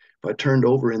 If I turned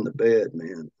over in the bed,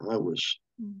 man,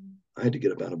 Mm. I had to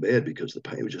get up out of bed because the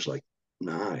pain was just like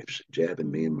knives jabbing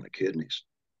me in Mm. my kidneys.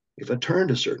 If I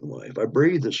turned a certain way, if I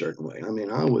breathed a certain way, I mean,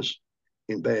 I was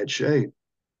in bad shape.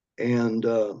 And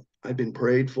I'd been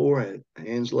prayed for. I had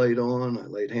hands laid on. I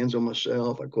laid hands on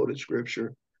myself. I quoted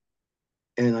scripture.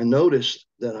 And I noticed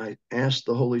that I asked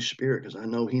the Holy Spirit, because I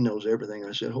know he knows everything.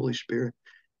 I said, Holy Spirit,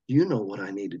 you know what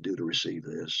I need to do to receive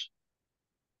this.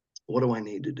 What do I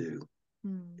need to do?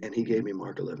 Mm. And he gave me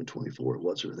Mark 11:24.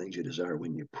 Whatsoever things you desire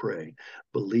when you pray,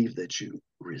 believe that you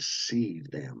receive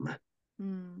them,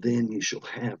 Mm. then you shall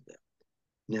have them.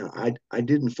 Now, I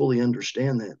didn't fully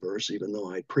understand that verse, even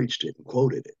though I preached it and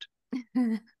quoted it.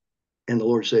 And the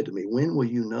Lord said to me, when will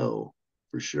you know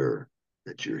for sure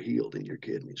that you're healed in your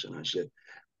kidneys? And I said,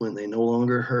 when they no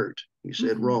longer hurt. He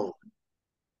said, Mm-hmm. wrong.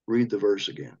 Read the verse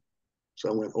again. So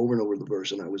I went over and over the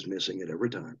verse, and I was missing it every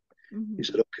time. He Mm-hmm.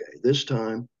 said, okay, this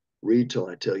time read till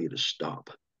I tell you to stop.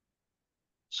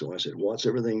 So I said,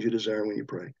 whatsoever things you desire when you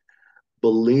pray,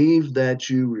 believe that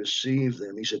you receive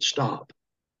them. He said, stop.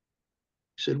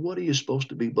 He said, what are you supposed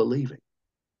to be believing?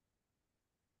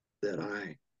 That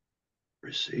I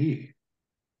receive.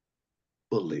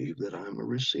 Believe that I'm a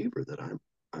receiver, that I'm.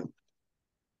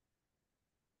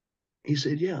 He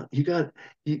said, yeah,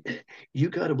 you, you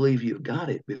got to believe you've got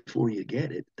it before you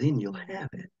get it, then you'll have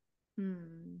it.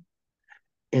 Mm.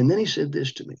 And then he said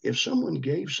this to me, if someone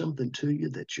gave something to you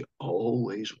that you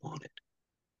always wanted,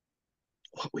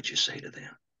 what would you say to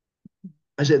them?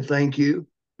 I said, thank you.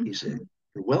 He said,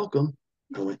 you're welcome.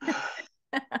 I went,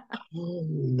 oh,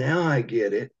 now I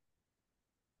get it.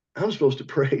 I'm supposed to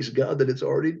praise God that it's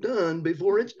already done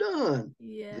before it's done. Then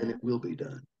Yeah. it will be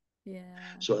done. Yeah.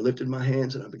 So I lifted my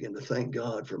hands and I began to thank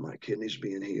God for my kidneys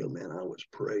being healed. Man, I was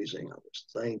praising, I was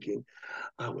thanking,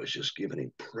 I was just giving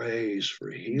him praise for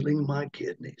healing Mm. my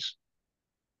kidneys.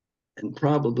 And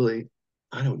probably,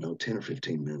 I don't know, 10 or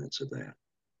 15 minutes of that,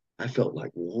 I felt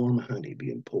like warm honey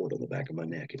being poured on the back of my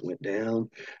neck. It went down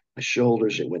my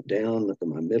shoulders, it went down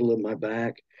my middle of my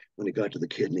back. When it got to the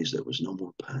kidneys, there was no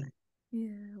more pain.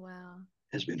 Yeah. Wow.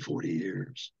 It's been 40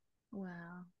 years.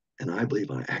 Wow. And I believe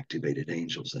I activated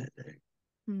angels that day,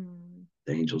 Hmm.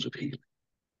 the angels of healing,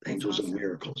 That's angels of awesome.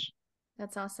 miracles.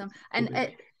 That's awesome.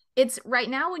 And it's right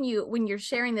now when you're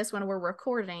sharing this when we're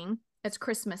recording, it's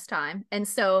Christmas time. And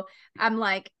so I'm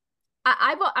like,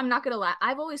 I'm not gonna lie,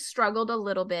 I've always struggled a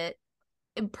little bit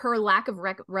per lack of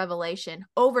revelation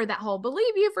over that whole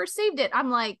believe you've received it.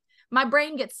 I'm like, my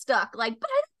brain gets stuck, like, but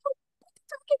I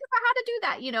don't know how to do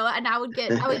that, and I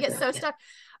would get so stuck.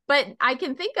 But I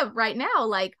can think of right now,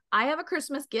 like I have a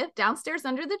Christmas gift downstairs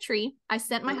under the tree. I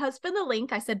sent my husband the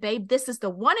link. I said, babe, this is the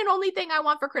one and only thing I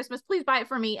want for Christmas. Please buy it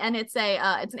for me. And it's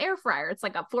it's an air fryer. It's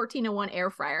like a 14-in-1 air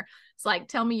fryer. It's like,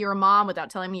 tell me you're a mom without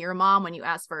telling me you're a mom when you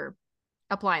ask for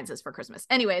appliances for Christmas.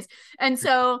 Anyways, and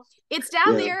so it's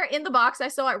down Yeah. there in the box. I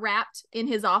saw it wrapped in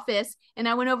his office, and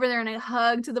I went over there and I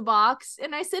hugged the box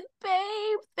and I said,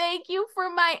 babe, thank you for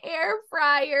my air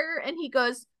fryer. And he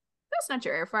goes, that's not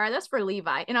your air fryer, that's for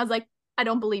Levi. And I was like, I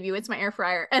don't believe you. It's my air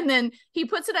fryer. And then he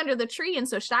puts it under the tree. And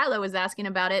so Shiloh was asking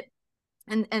about it.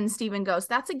 And Stephen goes,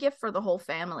 that's a gift for the whole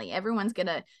family. Everyone's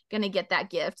gonna get that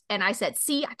gift. And I said,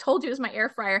 see, I told you it was my air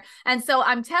fryer. And so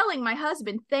I'm telling my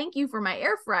husband, thank you for my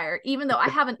air fryer, even though I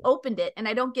haven't opened it and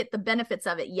I don't get the benefits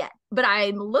of it yet. But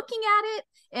I'm looking at it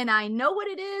and I know what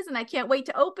it is and I can't wait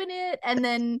to open it. And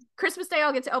then Christmas Day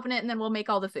I'll get to open it and then we'll make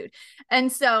all the food.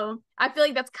 And so I feel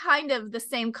like that's kind of the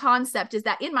same concept, is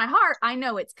that in my heart, I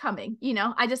know it's coming,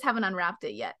 I just haven't unwrapped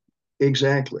it yet.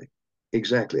 Exactly.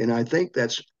 Exactly. And I think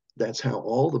that's how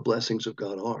all the blessings of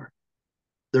God are.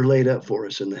 They're laid up for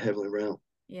us in the heavenly realm.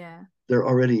 Yeah. They're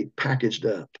already packaged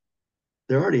up.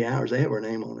 They're already ours. They have our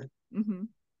name on it. Mm-hmm.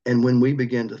 And when we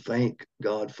begin to thank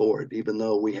God for it, even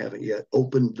though we haven't yet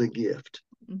opened the gift,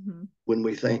 Mm-hmm. when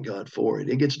we thank God for it,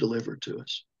 it gets delivered to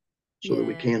us so that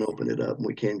we Yes. can open it up and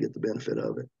we can get the benefit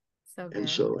of it. So And good.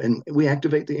 so, and we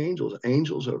activate the angels.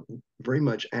 Angels are very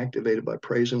much activated by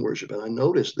praise and worship. And I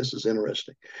noticed, this is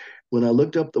interesting, when I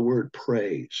looked up the word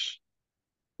praise,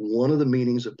 one of the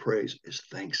meanings of praise is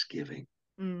thanksgiving.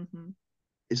 Mm-hmm.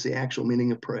 It's the actual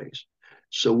meaning of praise.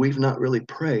 So we've not really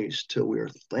praised till we are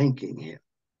thanking him,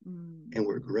 and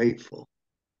we're Mm-hmm. grateful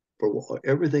for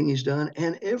everything he's done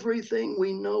and everything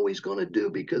we know he's going to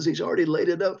do, because he's already laid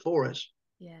it up for us.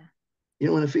 Yeah.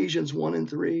 In Ephesians 1 and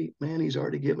 3, man, he's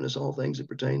already given us all things that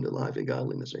pertain to life and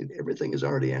godliness. Everything is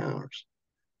already ours,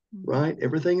 right? Mm-hmm.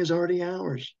 Everything is already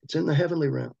ours. It's in the heavenly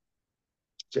realm.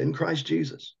 It's in Christ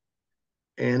Jesus,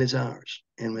 and it's ours.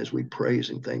 And as we Yeah. praise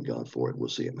and thank God for it, we'll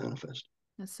see it manifest.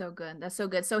 That's so good. That's so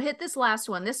good. So hit this last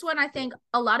one. This one, I think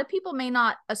a lot of people may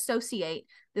not associate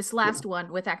this Yeah. last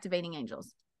one with activating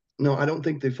angels. No, I don't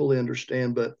think they fully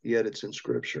understand, but yet it's in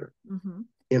scripture. Mm-hmm.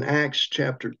 In Acts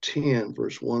chapter 10,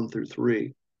 verse 1 through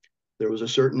 3, there was a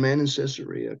certain man in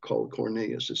Caesarea called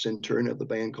Cornelius, a centurion of the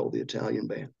band called the Italian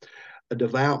band, a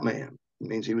devout man. It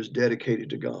means he was dedicated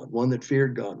to God, one that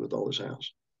feared God with all his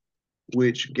house,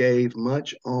 which gave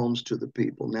much alms to the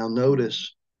people. Now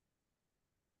notice,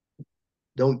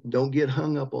 don't get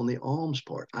hung up on the alms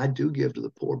part. I do give to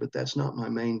the poor, but that's not my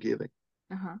main giving.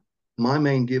 Uh-huh. My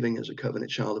main giving as a covenant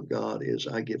child of God is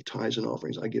I give tithes and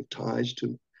offerings. I give tithes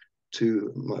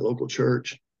to my local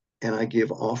church, and I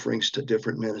give offerings to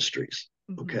different ministries.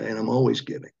 Mm-hmm. Okay. And I'm always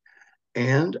giving.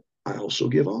 And I also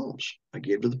give alms. I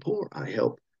give to the poor. I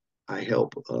help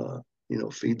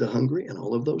feed the hungry and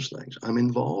all of those things. I'm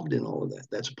involved in all of that.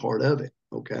 That's a part of it.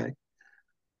 Okay.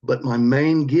 But my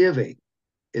main giving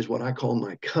is what I call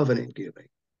my covenant giving.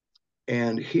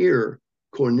 And here,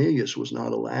 Cornelius was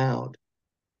not allowed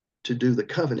to do the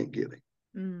covenant giving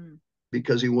Mm.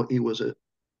 because he was an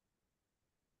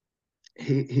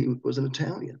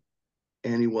Italian,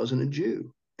 and he wasn't a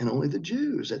Jew. And only the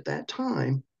Jews at that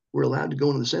time were allowed to go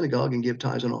into the synagogue and give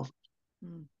tithes and offerings.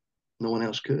 Mm. No one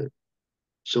else could.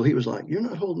 So he was like, you're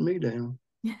not holding me down.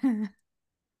 And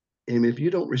if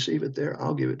you don't receive it there,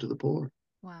 I'll give it to the poor.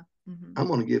 Wow. Mm-hmm. I'm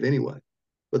going to give anyway.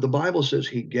 But the Bible says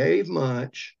he gave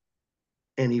much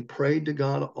and he prayed to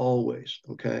God always.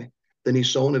 Okay. Then he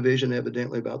saw in a vision,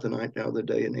 evidently about the ninth hour of the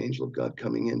day, an angel of God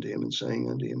coming into him and saying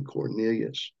unto him,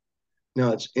 Cornelius.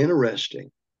 Now it's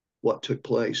interesting what took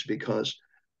place, because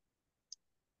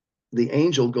the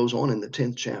angel goes on in the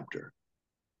 10th chapter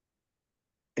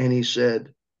and he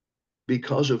said,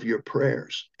 because of your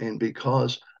prayers and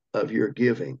because of your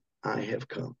giving, I have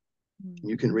come.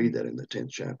 You can read that in the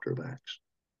 10th chapter of Acts.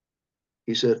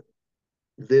 He said,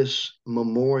 this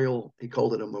memorial, he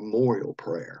called it a memorial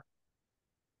prayer,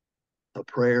 a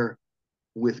prayer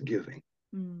with giving.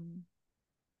 Mm.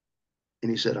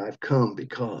 And he said, I've come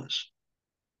because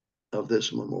of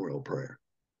this memorial prayer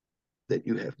that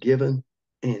you have given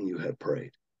and you have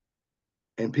prayed.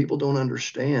 And people don't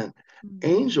understand. Mm-hmm.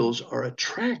 Angels are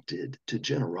attracted to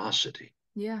generosity.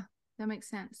 Yeah, that makes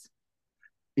sense.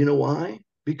 You know why?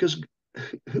 Because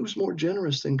who's more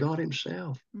generous than God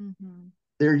himself? Mm-hmm.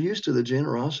 They're used to the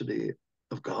generosity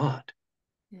of God.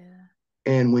 Yeah.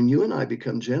 And when you and I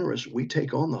become generous, we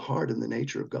take on the heart and the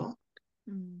nature of God.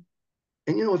 Mm.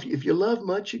 And if you love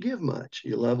much, you give much.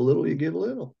 You love a little, you give a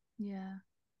little. Yeah.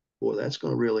 Boy, that's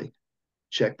going to really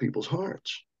check people's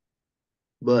hearts.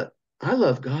 But I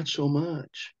love God so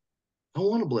much. I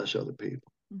want to bless other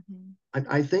people. Mm-hmm.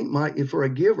 I think if for a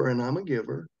giver, and I'm a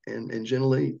giver, and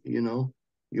generally, you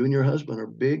and your husband are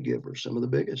big givers, some of the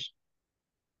biggest.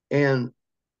 And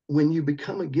when you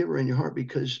become a giver in your heart,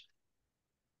 because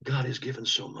God has given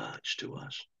so much to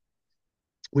us,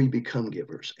 we become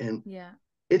givers. And Yeah.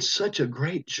 it's such a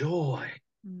great joy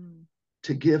Mm.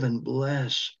 to give and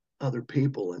bless other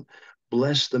people and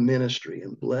bless the ministry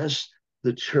and bless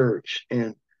the church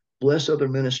and bless other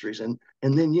ministries. And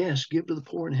then, yes, give to the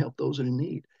poor and help those in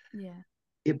need. Yeah.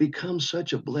 it becomes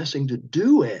such a blessing to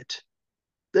do it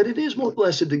that it is more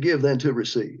blessed to give than to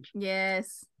receive.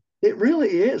 Yes. It really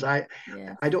is.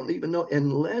 Yes. I don't even know,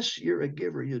 unless you're a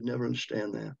giver, you'd never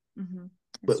understand that. Mm-hmm.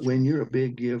 It's But when true. you're a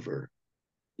big giver,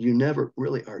 you never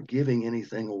really are giving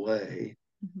anything away.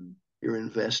 Mm-hmm. You're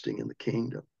investing in the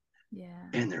kingdom. Yeah.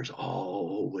 And there's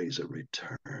always a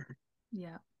return.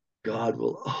 Yeah. God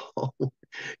will, oh,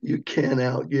 you can't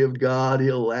outgive God.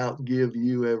 He'll outgive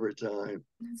you every time,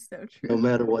 It's so no true.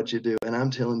 matter what you do. And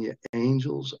I'm telling you,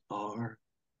 angels are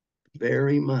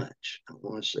very much, I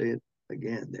want to say it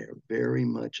again, they're very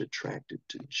much attracted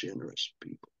to generous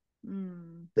people.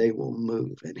 Mm. They will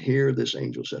move. And here this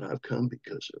angel said, I've come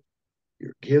because of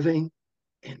your giving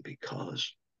and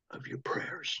because of your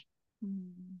prayers. Mm.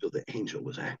 So the angel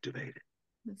was activated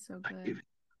That's so by good. giving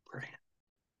and praying.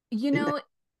 You Isn't that? know,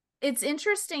 it's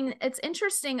interesting. It's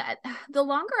interesting. The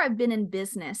longer I've been in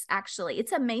business, actually,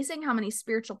 it's amazing how many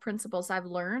spiritual principles I've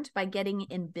learned by getting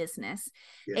in business.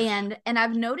 Yes. And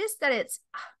I've noticed that it's,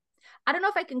 I don't know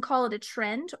if I can call it a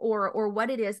trend or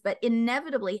what it is, but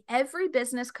inevitably every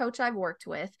business coach I've worked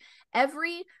with,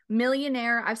 every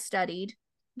millionaire I've studied,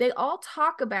 they all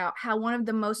talk about how one of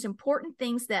the most important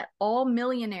things that all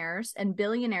millionaires and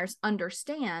billionaires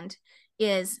understand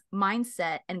is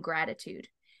mindset and gratitude.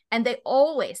 And they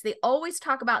always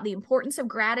talk about the importance of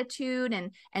gratitude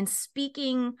and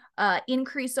speaking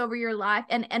increase over your life.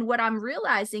 And what I'm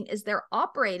realizing is they're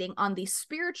operating on these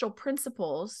spiritual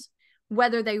principles,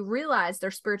 whether they realize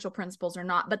their spiritual principles or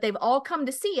not, but they've all come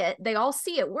to see it. They all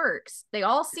see it works. They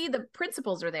all see the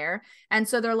principles are there. And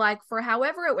so they're like, for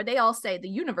however it would, they all say the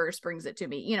universe brings it to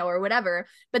me, or whatever,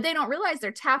 but they don't realize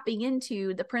they're tapping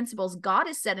into the principles God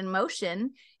has set in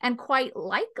motion. And quite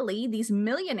likely these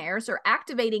millionaires are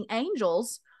activating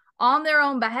angels on their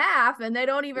own behalf and they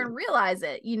don't even realize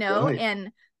it, Right.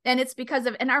 and it's because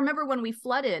of, and I remember when we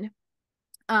flooded,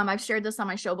 I've shared this on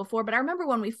my show before, but I remember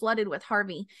when we flooded with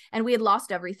Harvey and we had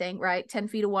lost everything, right? 10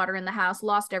 feet of water in the house,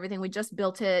 lost everything. We just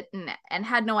built it and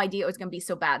had no idea it was going to be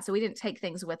so bad. So we didn't take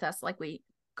things with us like we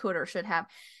could or should have.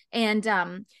 And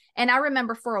I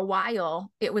remember for a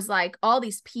while, it was like all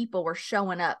these people were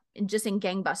showing up and just in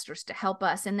gangbusters to help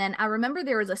us. And then I remember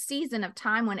there was a season of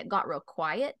time when it got real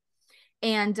quiet.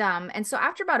 And so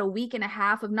after about a week and a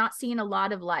half of not seeing a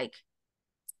lot of like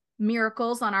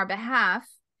miracles on our behalf,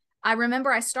 I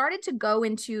remember I started to go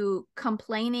into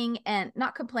complaining and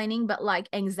not complaining, but like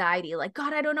anxiety, like,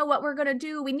 God, I don't know what we're going to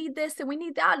do. We need this and we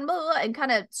need that and blah, blah, blah, and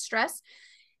kind of stress.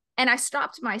 And I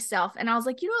stopped myself and I was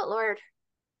like, you know what, Lord,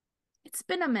 it's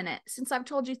been a minute since I've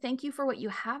told you thank you for what you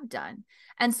have done.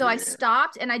 And so I Yeah.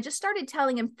 stopped and I just started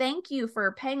telling him, thank you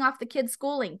for paying off the kids'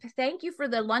 schooling. Thank you for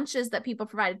the lunches that people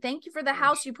provided. Thank you for the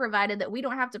house Yes. you provided that we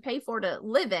don't have to pay for to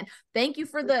live in. Thank you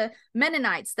for the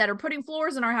Mennonites that are putting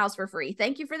floors in our house for free.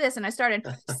 Thank you for this. And I started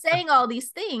saying all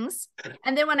these things.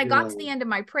 And then when I got Yeah. to the end of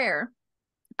my prayer,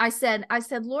 I said,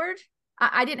 Lord,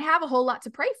 I didn't have a whole lot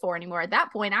to pray for anymore. At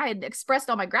that point, I had expressed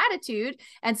all my gratitude.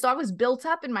 And so I was built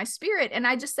up in my spirit. And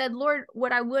I just said, Lord,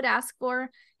 what I would ask for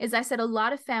is I said, a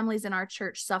lot of families in our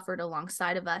church suffered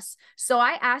alongside of us. So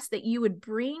I asked that you would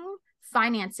bring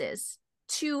finances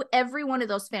to every one of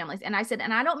those families. And I said,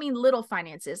 and I don't mean little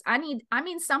finances. I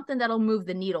mean something that'll move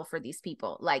the needle for these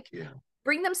people. Like Yeah.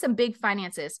 bring them some big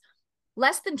finances.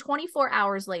 Less than 24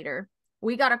 hours later,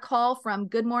 we got a call from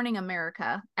Good Morning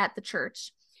America at the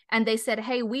church. And they said,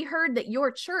 hey, we heard that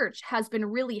your church has been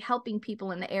really helping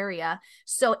people in the area.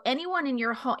 So anyone in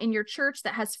your church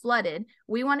that has flooded,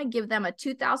 we want to give them a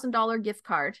 $2,000 gift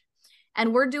card.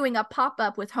 And we're doing a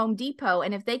pop-up with Home Depot.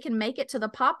 And if they can make it to the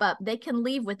pop-up, they can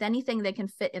leave with anything they can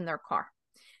fit in their car.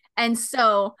 And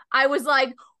so I was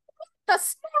like, the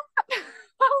snap.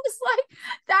 I was like,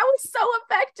 that was so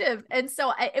effective. And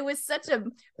so it was such a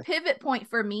pivot point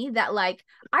for me that like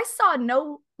I saw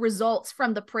no results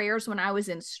from the prayers when I was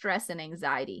in stress and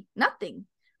anxiety. Nothing.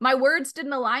 My words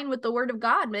didn't align with the word of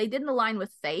God. They didn't align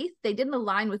with faith. They didn't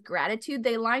align with gratitude.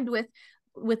 They aligned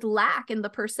with lack and the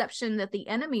perception that the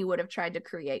enemy would have tried to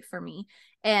create for me.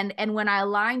 And when I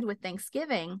aligned with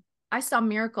thanksgiving, I saw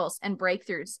miracles and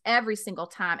breakthroughs every single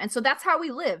time. And so that's how we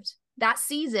lived that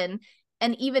season.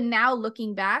 And even now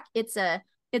looking back, it's a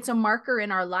marker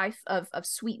in our life of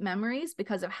sweet memories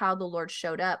because of how the Lord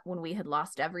showed up when we had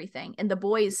lost everything. And the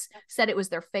boys said it was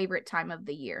their favorite time of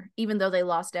the year, even though they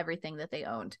lost everything that they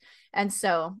owned. And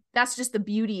so that's just the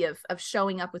beauty of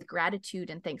showing up with gratitude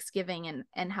and thanksgiving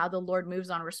and how the Lord moves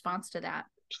on response to that.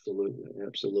 Absolutely.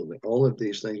 Absolutely. All of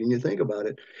these things. And you think about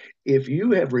it, if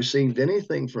you have received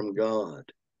anything from God,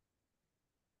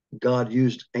 God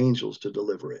used angels to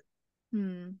deliver it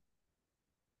Hmm.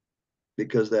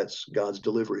 because that's God's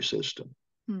delivery system.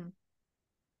 Hmm.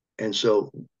 And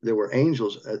so there were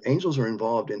angels. Angels are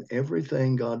involved in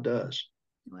everything God does.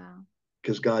 Wow.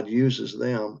 Because God uses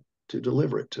them to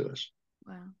deliver it to us.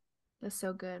 Wow. That's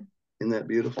so good. Isn't that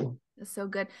beautiful? That's so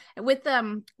good. And with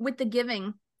the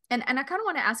giving, and I kind of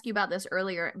want to ask you about this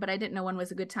earlier, but I didn't know when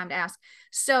was a good time to ask.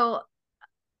 So,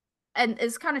 and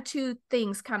it's kind of two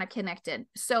things kind of connected.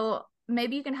 So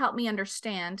maybe you can help me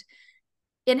understand.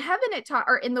 In heaven,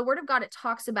 or in the Word of God, it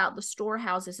talks about the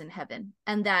storehouses in heaven,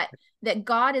 and that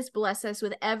God has blessed us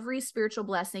with every spiritual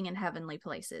blessing in heavenly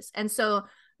places. And so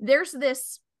there's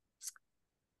this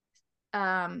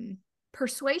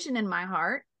persuasion in my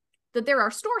heart that there are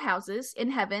storehouses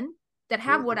in heaven that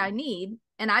have what I need,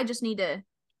 and I just need to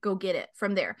go get it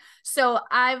from there. So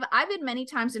I've been many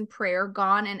times in prayer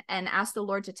gone and asked the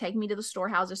Lord to take me to the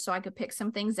storehouses so I could pick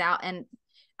some things out. And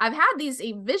I've had these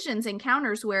visions,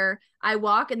 encounters where I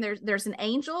walk and there's an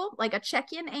angel, like a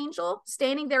check-in angel,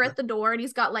 standing there at the door, and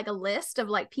he's got like a list of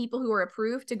like people who are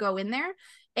approved to go in there.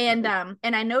 And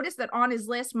I noticed that on his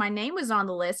list, my name was on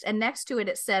the list, and next to it,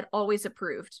 it said always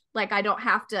approved. Like I don't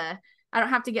have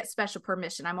to get special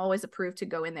permission. I'm always approved to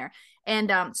go in there.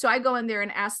 And so I go in there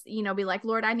and ask, be like,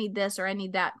 Lord, I need this or I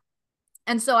need that.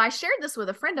 And so I shared this with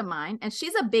a friend of mine, and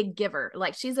she's a big giver.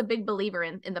 Like she's a big believer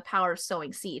in the power of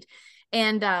sowing seed.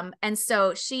 And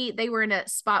so they were in a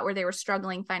spot where they were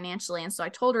struggling financially. And so I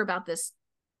told her about this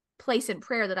place in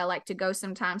prayer that I like to go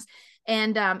sometimes.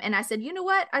 And I said, you know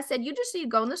what? I said, you just need to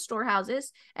go in the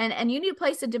storehouses and you need to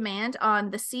place a demand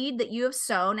on the seed that you have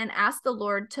sown and ask the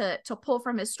Lord to pull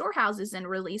from his storehouses and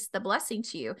release the blessing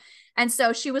to you. And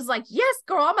so she was like, yes,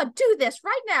 girl, I'm gonna do this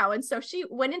right now. And so she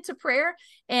went into prayer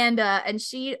and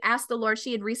she asked the Lord.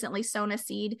 She had recently sown a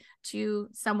seed to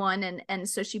someone, and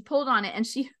so she pulled on it, and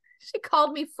she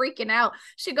called me freaking out.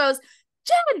 She goes,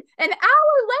 Jen, an hour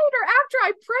later after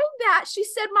I prayed that, she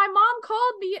said, my mom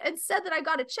called me and said that I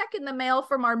got a check in the mail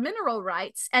from our mineral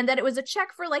rights and that it was a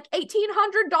check for like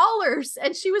 $1,800.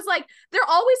 And she was like, they're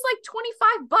always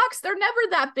like $25. They're never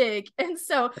that big. And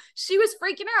so she was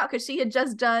freaking out because she had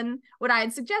just done what I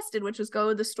had suggested, which was go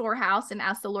to the storehouse and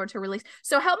ask the Lord to release.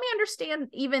 So help me understand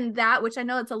even that, which I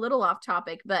know it's a little off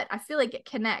topic, but I feel like it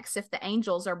connects if the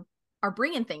angels are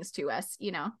bringing things to us,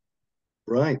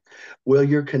 Right. Well,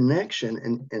 your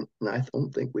connection, and I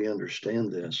don't think we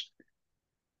understand this.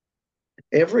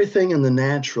 Everything in the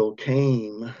natural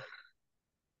came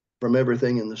from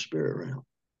everything in the spirit realm,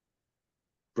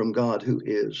 from God who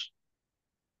is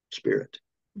spirit.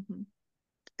 Mm-hmm.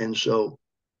 And so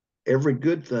every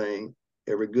good thing,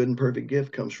 every good and perfect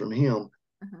gift comes from him.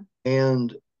 Uh-huh.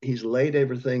 And he's laid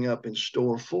everything up in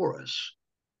store for us.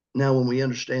 Now, when we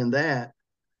understand that,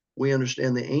 we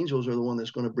understand the angels are the one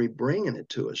that's going to be bringing it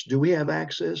to us. Do we have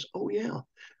access? Oh, yeah.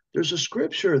 There's a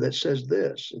scripture that says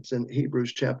this. It's in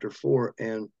Hebrews chapter 4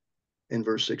 and in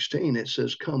verse 16. It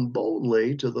says, come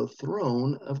boldly to the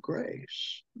throne of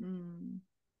grace. Mm.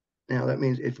 Now, that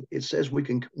means if it says we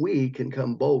can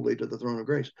come boldly to the throne of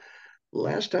grace.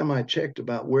 Last time I checked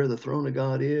about where the throne of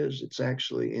God is, it's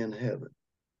actually in heaven.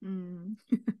 Mm.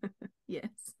 Yes.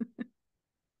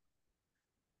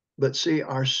 But see,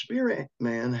 our spirit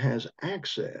man has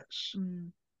access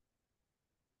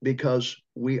because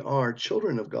we are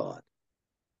children of God.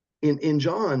 In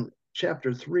John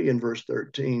chapter 3 and verse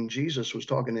 13, Jesus was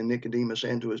talking to Nicodemus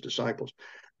and to his disciples.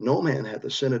 No man hath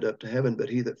ascended up to heaven, but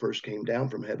he that first came down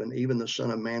from heaven, even the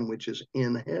Son of Man which is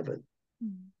in heaven.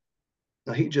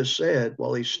 Now, he just said,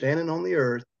 while he's standing on the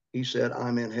earth, he said,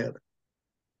 I'm in heaven.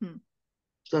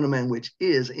 Son of Man which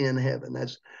is in heaven.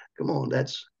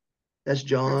 That's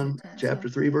John chapter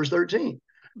 3, verse 13.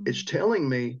 It's telling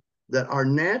me that our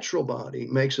natural body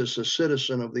makes us a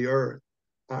citizen of the earth.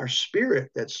 Our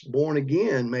spirit that's born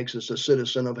again makes us a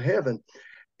citizen of heaven.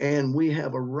 And we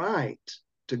have a right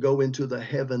to go into the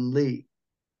heavenly.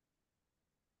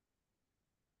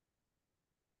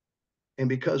 And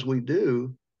because we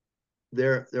do,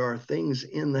 there are things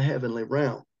in the heavenly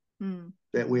realm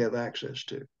that we have access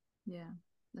to. Yeah,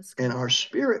 that's good. And our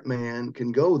spirit man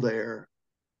can go there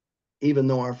even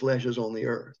though our flesh is on the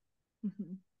earth,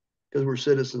 because we're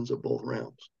citizens of both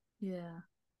realms. Yeah.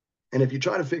 And if you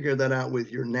try to figure that out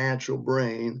with your natural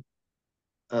brain,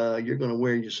 you're going to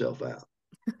wear yourself out.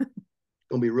 It's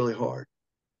going to be really hard.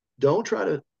 Don't try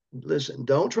to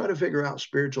figure out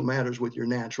spiritual matters with your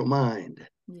natural mind.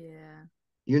 Yeah.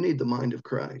 You need the mind of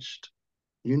Christ.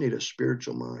 You need a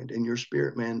spiritual mind, and your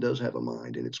spirit man does have a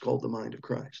mind, and it's called the mind of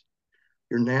Christ.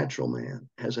 Your natural man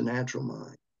has a natural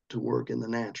mind to work in the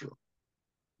natural.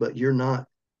 But you're not.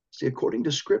 See, according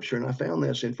to scripture, and I found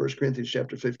this in 1 Corinthians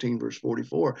chapter 15, verse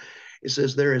 44, it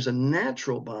says there is a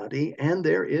natural body and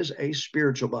there is a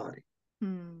spiritual body.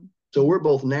 So we're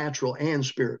both natural and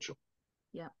spiritual.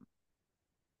 Yeah.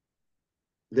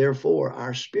 Therefore,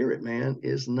 our spirit man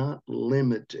is not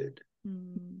limited.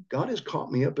 Mm. God has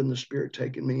caught me up in the spirit,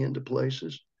 taken me into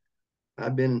places.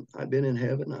 I've been in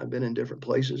heaven. I've been in different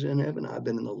places in heaven. I've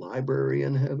been in the library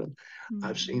in heaven.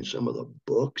 I've seen some of the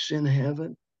books in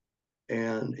heaven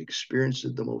and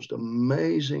experienced the most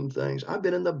amazing things. I've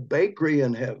been in the bakery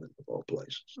in heaven, of all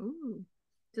places. Ooh.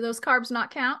 Do those carbs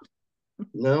not count?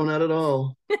 No, not at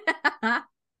all.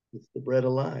 It's the bread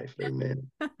of life. Amen.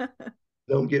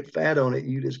 Don't get fat on it.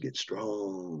 You just get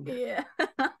strong. Yeah.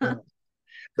 Yeah.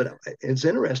 But it's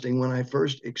interesting. When I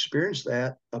first experienced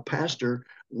that, a pastor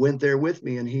went there with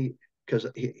me, and because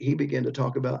he began to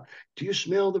talk about, do you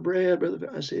smell the bread,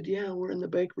 brother? I said, yeah, we're in the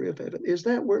bakery of heaven. Is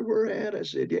that where we're at? I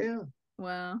said, yeah.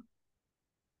 Wow.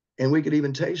 And we could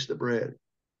even taste the bread,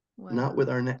 not Wow. with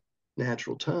our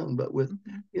natural tongue, but with,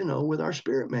 with our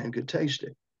spirit man could taste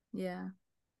it. Yeah.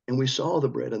 And we saw the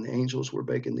bread, and the angels were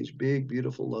baking these big,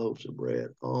 beautiful loaves of bread.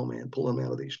 Oh man, pulling them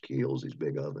out of these keels, these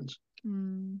big ovens.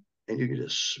 Mm. And you could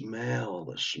just smell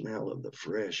the smell of the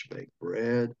fresh baked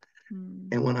bread. Mm.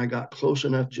 And when I got close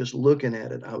enough, just looking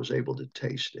at it, I was able to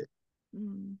taste it.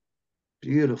 Mm.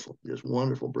 Beautiful, just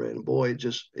wonderful bread. And boy,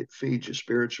 it feeds you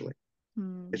spiritually.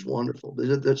 It's Mm. wonderful.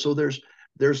 So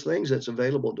there's things that's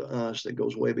available to us that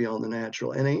goes way beyond the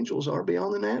natural. And angels are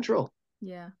beyond the natural.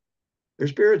 Yeah. They're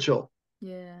spiritual.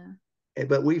 Yeah.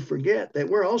 But we forget that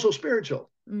we're also spiritual.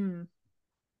 Mm.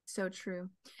 So true.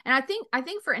 And I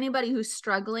think for anybody who's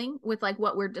struggling with like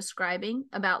what we're describing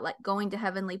about like going to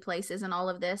heavenly places and all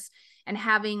of this and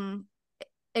having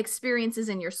experiences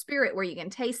in your spirit where you can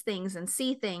taste things and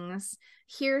see things,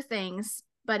 hear things,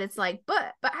 but it's like,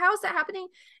 but how is that happening?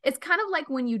 It's kind of like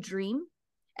when you dream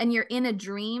and you're in a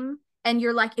dream and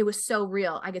you're like, it was so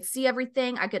real. I could see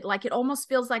everything. I could like, it almost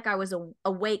feels like I was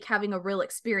awake having a real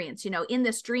experience. In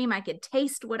this dream, I could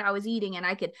taste what I was eating and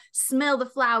I could smell the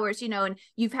flowers, and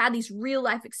you've had these real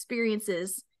life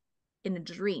experiences in a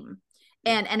dream.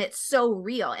 And it's so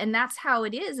real. And that's how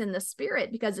it is in the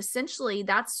spirit, because essentially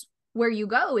that's where you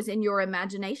go, is in your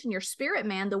imagination. Your spirit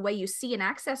man, the way you see and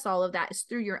access all of that is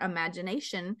through your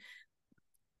imagination.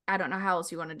 I don't know how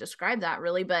else you want to describe that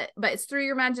really, but it's through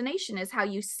your imagination is how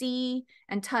you see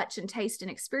and touch and taste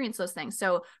and experience those things.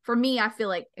 So for me, I feel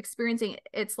like experiencing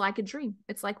it's like a dream.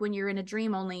 It's like when you're in a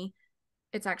dream, only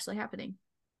it's actually happening.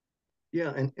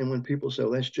 Yeah, and when people say,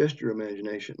 well, that's just your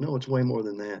imagination. No, it's way more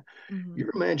than that. Mm-hmm. Your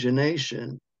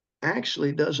imagination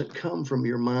actually doesn't come from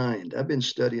your mind. I've been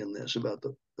studying this about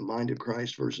the mind of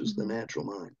Christ versus the Mm-hmm. natural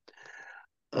mind.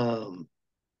 Um,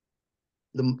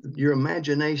 your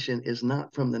imagination is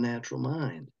not from the natural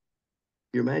mind.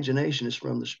 Your imagination is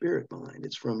from the spirit mind.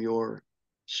 It's from your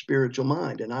spiritual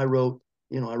mind. And I wrote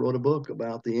a book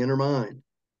about the inner mind.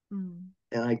 Mm-hmm.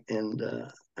 And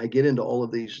I get into all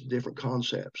of these different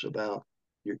concepts about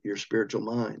your spiritual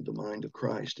mind, the mind of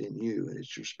Christ in you, and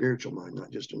it's your spiritual mind,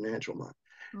 not just a natural mind.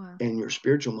 Wow. And your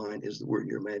spiritual mind is where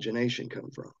your imagination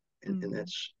comes from, and Mm-hmm.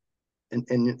 that's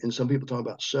and some people talk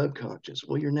about subconscious.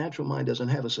 Well, your natural mind doesn't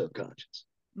have a subconscious.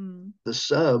 Mm-hmm. The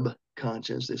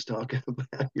subconscious is talking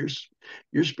about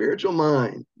your spiritual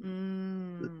mind.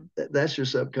 Mm-hmm. That's your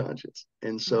subconscious,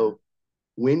 and Wow. so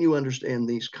when you understand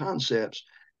these concepts,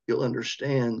 you'll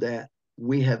understand that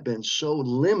we have been so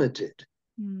limited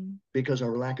Mm-hmm. because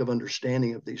our lack of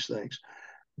understanding of these things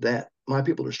that my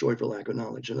people are destroyed for lack of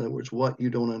knowledge. In other words, what you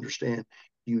don't understand,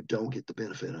 you don't get the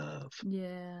benefit of.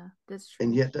 Yeah, that's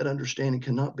And true. yet that understanding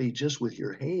cannot be just with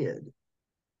your head.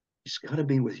 It's got to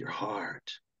be with your heart.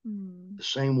 Mm. The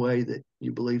same way that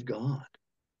you believe God,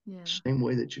 the Yeah. same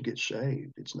way that you get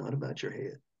saved. It's not about your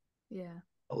head, Yeah.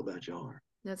 it's all about your heart.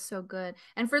 That's so good.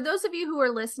 And for those of you who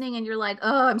are listening and you're like,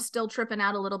 "Oh, I'm still tripping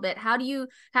out a little bit." How do you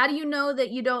know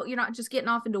that you're not just getting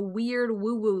off into weird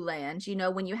woo-woo land,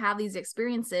 when you have these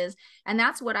experiences? And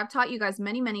that's what I've taught you guys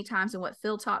many, many times, and what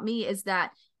Phil taught me is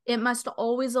that it must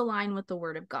always align with the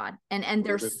word of God. And Word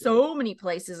there's of God. so many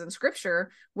places in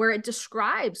scripture where it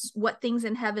describes what things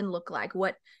in heaven look like.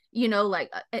 Like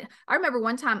I remember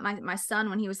one time my son,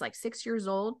 when he was like 6 years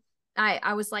old,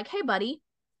 I was like, "Hey buddy,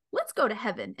 let's go to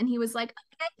heaven." And he was like,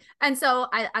 okay. And so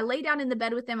I lay down in the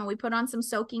bed with him and we put on some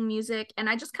soaking music. And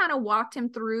I just kind of walked him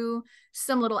through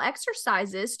some little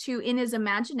exercises to, in his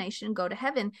imagination, go to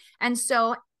heaven. And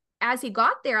so as he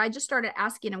got there, I just started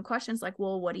asking him questions like,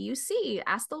 well, what do you see?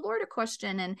 Ask the Lord a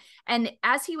question. And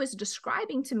as he was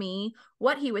describing to me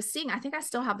what he was seeing, I think I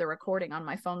still have the recording on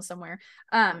my phone somewhere.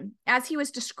 As he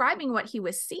was describing what he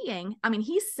was seeing, I mean,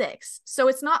 he's 6, so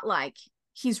it's not like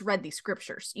he's read these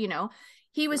scriptures,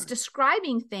 he was Right.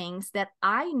 describing things that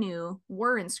I knew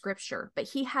were in scripture, but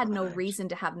he had no Right. reason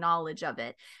to have knowledge of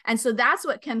it. And so that's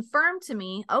what confirmed to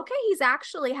me, okay, he's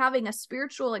actually having a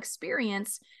spiritual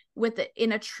experience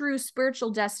in a true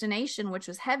spiritual destination, which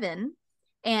was heaven.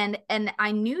 And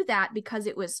I knew that because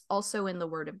it was also in the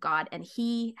Word of God, and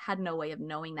he had no way of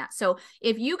knowing that. So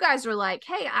if you guys are like,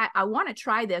 hey, I want to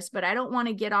try this, but I don't want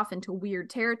to get off into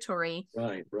weird territory,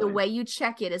 Right, the right. way you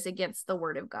check it is against the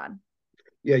Word of God.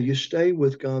 Yeah, you stay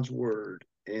with God's word,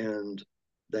 and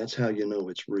that's how you know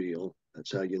it's real.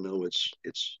 That's how you know it's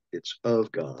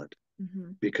of God,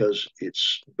 Mm-hmm. because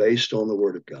it's based on the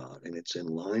word of God and it's in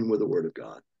line with the word of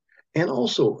God. And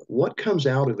also, what comes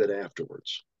out of it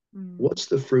afterwards? Mm-hmm. What's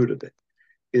the fruit of it?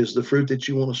 Is the fruit that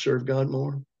you want to serve God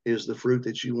more? Is the fruit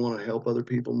that you want to help other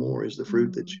people more? Is the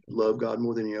fruit that you love God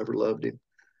more than you ever loved him?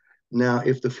 Now,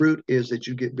 if the fruit is that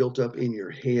you get built up in your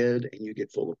head and you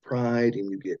get full of pride and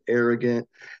you get arrogant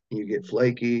and you get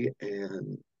flaky,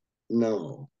 and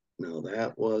no, no,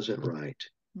 that wasn't right.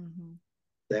 Mm-hmm.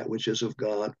 That which is of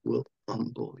God will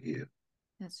humble you.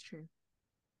 That's true.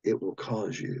 It will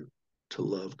cause you to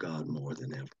love God more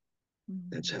than ever.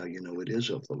 That's Mm-hmm. how you know it is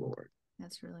of the Lord.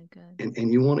 That's really good.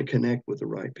 And you want to connect with the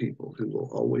right people who will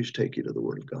always take you to the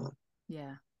Word of God.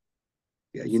 Yeah.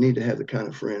 Yeah, you need to have the kind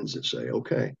of friends that say,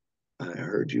 okay, I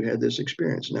heard you had this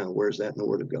experience. Now, where's that in the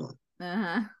Word of God?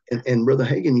 Uh-huh. And Brother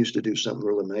Hagin used to do something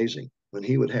real amazing. When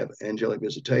he would have angelic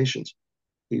visitations,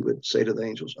 he would say to the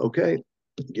angels, okay,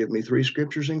 give me 3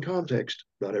 scriptures in context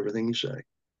about everything you say.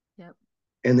 Yep.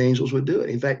 And the angels would do it.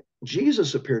 In fact,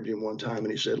 Jesus appeared to him one time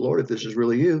and he said, Lord, if this is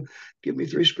really you, give me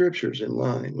 3 scriptures in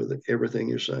line with everything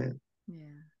you're saying. Yeah.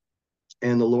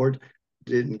 And the Lord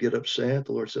didn't get upset.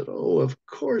 The Lord said, oh, of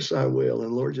course I will.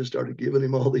 And the Lord just started giving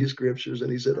him all these scriptures.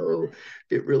 And he said, I love oh,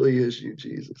 it. it really is you,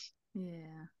 Jesus.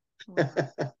 Yeah. Wow.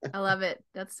 I love it.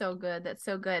 That's so good. That's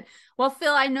so good. Well,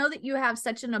 Phil, I know that you have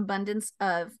such an abundance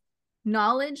of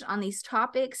knowledge on these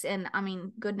topics. And I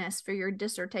mean, goodness, for your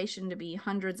dissertation to be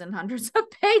hundreds and hundreds of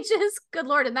pages. Good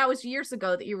Lord. And that was years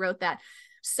ago that you wrote that.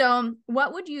 So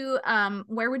what would you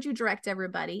where would you direct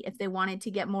everybody if they wanted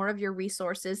to get more of your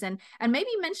resources, and maybe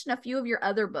mention a few of your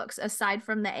other books aside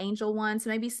from the angel ones,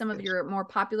 maybe some of Yes. your more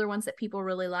popular ones that people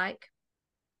really like?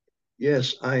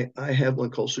 Yes, I have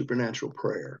one called Supernatural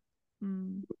Prayer.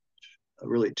 Mm. It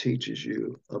really teaches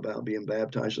you about being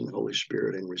baptized in the Holy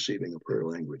Spirit and receiving a prayer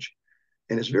language.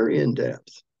 And it's very in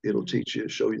depth. It'll Mm. teach you,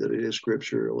 show you that it is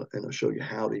scripture, and it'll show you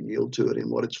how to yield to it and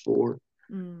what it's for,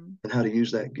 Mm. and how to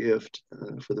use that gift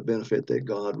for the benefit that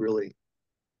God really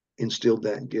instilled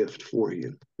that gift for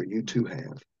you to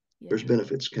have. There's Yeah.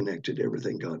 benefits connected to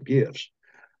everything God gives.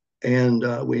 And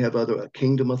we have other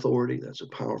Kingdom Authority. That's a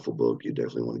powerful book. You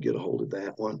definitely want to get a hold of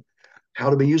that one. How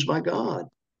to be used by God.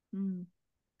 Mm.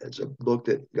 It's a book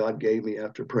that God gave me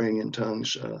after praying in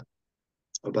tongues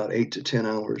about 8 to 10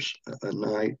 hours a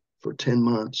night for 10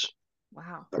 months.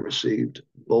 Wow. I received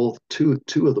both two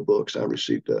of the books. I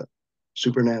received a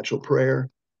Supernatural Prayer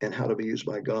and How to Be Used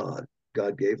by God.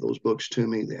 God gave those books to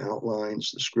me, the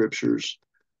outlines, the scriptures,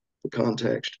 the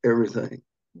context, everything.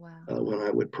 Wow. When I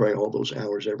would pray all those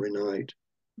hours every night,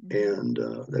 Mm. and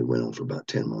they went on for about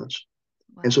 10 months.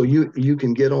 And so Wow. you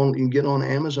can get on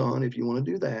Amazon if you want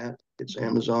to do that. It's Okay.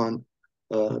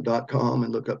 Amazon.com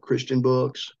and look up Christian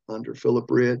books under Philip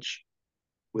Rich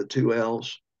with 2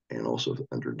 L's, and also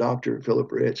under Dr.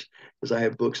 Philip Rich, because I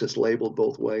have books that's labeled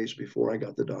both ways before I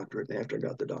got the doctorate and after I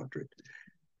got the doctorate.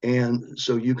 And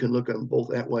so you can look them both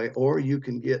that way, or you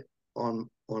can get on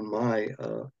my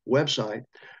website,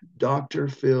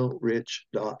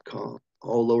 drphilrich.com,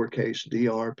 all lowercase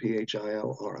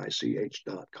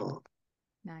drphilrich.com.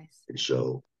 Nice. And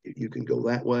so you can go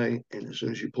that way, and as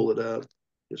soon as you pull it up,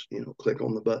 just click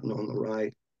on the button on the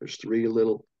right. There's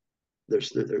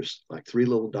like 3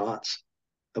 little dots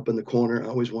up in the corner. I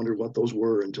always wondered what those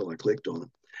were until I clicked on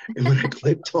them. And when I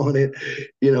clicked on it,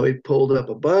 it pulled up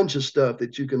a bunch of stuff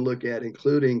that you can look at,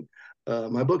 including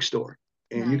my bookstore.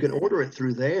 And you can Nice. order it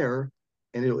through there.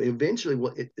 And it'll eventually,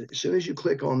 as soon as you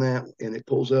click on that and it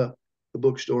pulls up the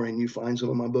bookstore and you find some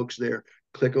of my books there,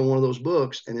 click on one of those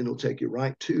books and it'll take you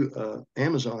right to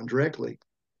Amazon directly.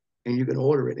 And you can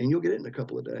order it and you'll get it in a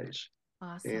couple of days.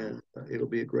 Awesome. And it'll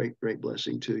be a great, great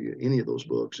blessing to you, any of those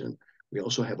books. And we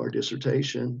also have our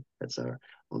dissertation. That's our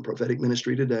on prophetic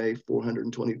ministry today,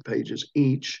 420 pages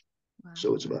each. Wow.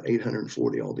 So it's about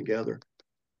 840 altogether.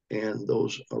 And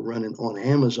those are running on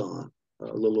Amazon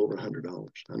a little over $100,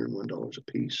 $101 a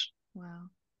piece. Wow.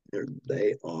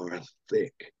 They are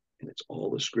thick, and it's all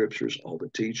the scriptures, all the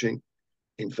teaching.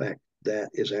 In fact, that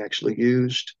is actually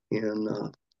used in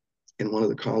one of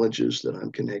the colleges that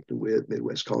I'm connected with,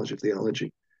 Midwest College of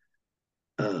Theology.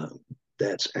 Uh,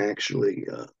 that's actually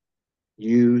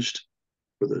used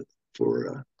for the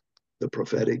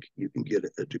prophetic. You can get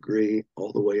a degree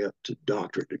all the way up to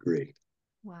doctorate degree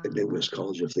Wow. at Midwest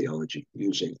College of Theology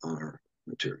using our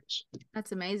materials.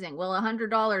 That's amazing. Well,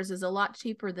 $100 is a lot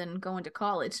cheaper than going to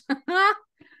college.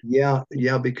 Yeah,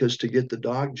 because to get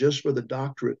just for the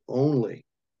doctorate only,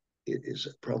 it is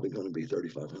probably going to be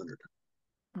 3,500.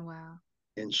 Wow.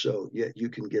 And so, you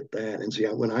can get that. And see,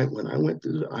 when I went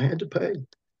through, I had to pay.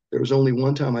 There was only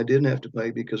one time I didn't have to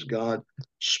pay because God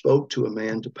spoke to a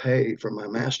man to pay for my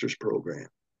master's program.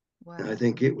 Wow. And I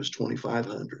think it was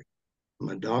 2,500.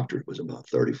 My doctorate was about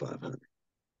 3,500.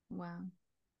 Wow.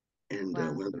 And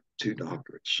wow. one of the 2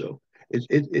 doctorates. So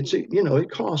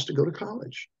it costs to go to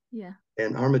college. Yeah.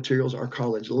 And our materials are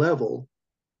college level.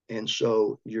 And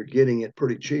so you're getting it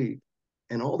pretty cheap.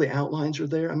 And all the outlines are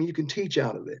there. I mean, you can teach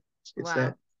out of it. It's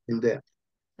that in depth.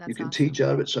 You can teach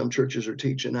out of it. Some churches are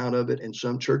teaching out of it, and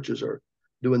some churches are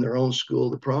doing their own school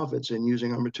of the prophets and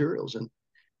using our materials. And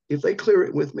if they clear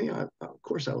it with me, of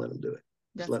course I'll let them do it.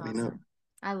 Just let me know.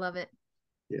 I love it.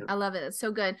 Yeah. I love it. It's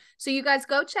so good. So you guys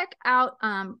go check out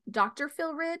Dr.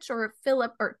 Phil Rich or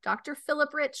Dr.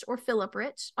 Philip Rich or Philip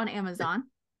Rich on Amazon.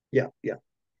 Yeah.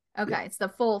 Okay, Yeah. it's the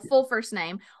full first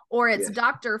name, or it's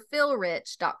Yes.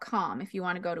 drphilrich.com if you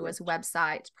want to go to his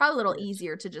website. It's probably a little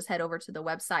easier to just head over to the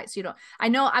website. So you don't, I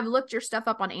know I've looked your stuff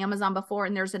up on Amazon before,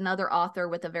 and there's another author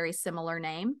with a very similar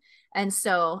name. And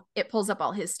so it pulls up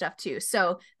all his stuff too.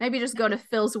 So maybe just go to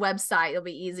Phil's website. It'll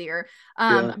be easier.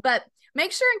 But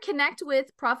make sure and connect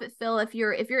with Prophet Phil if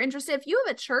you're interested. If you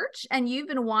have a church and you've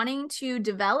been wanting to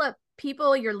develop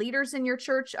people, your leaders in your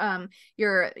church,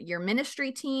 your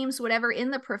ministry teams, whatever,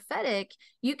 in the prophetic,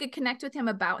 you could connect with him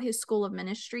about his school of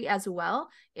ministry as well.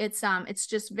 It's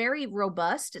just very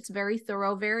robust. It's very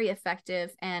thorough, very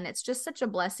effective. And it's just such a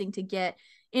blessing to get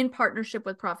in partnership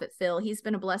with Prophet Phil. He's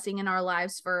been a blessing in our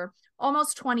lives for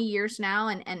almost 20 years now.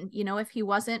 And if he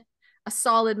wasn't a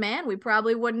solid man, we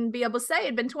probably wouldn't be able to say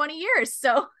it'd been 20 years.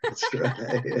 So that's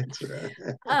right.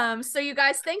 So you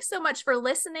guys, thanks so much for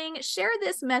listening. Share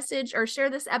this message or share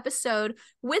this episode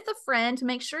with a friend.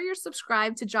 Make sure you're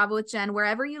subscribed to Java with Jen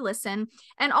wherever you listen.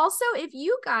 And also, if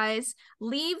you guys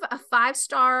leave a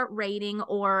 5-star rating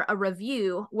or a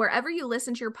review wherever you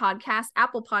listen to your podcast,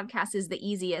 Apple Podcasts is the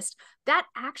easiest. That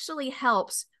actually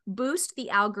helps boost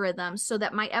the algorithm so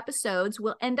that my episodes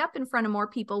will end up in front of more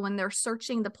people when they're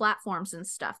searching the platforms and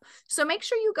stuff. So make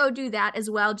sure you go do that as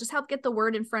well. Just help get the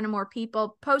word in front of more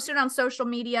people. Post it on social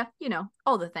media,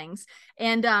 all the things.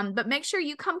 And but make sure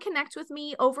you come connect with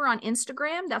me over on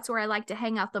Instagram. That's where I like to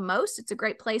hang out the most. It's a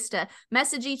great place to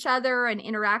message each other and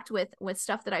interact with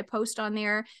stuff that I post on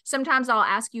there. Sometimes I'll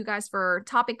ask you guys for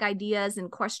topic ideas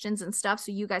and questions and stuff,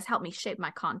 so you guys help me shape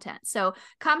my content. So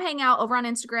come hang out over on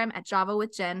Instagram at Java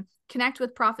with Jen. Connect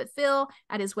with Prophet Phil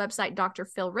at his website,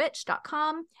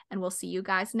 drphilrich.com, and we'll see you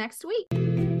guys next week.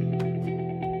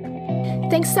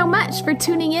 Thanks so much for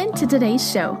tuning in to today's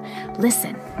show.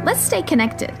 Listen, let's stay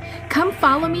connected. Come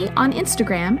follow me on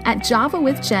Instagram at Java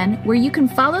with Jen, where you can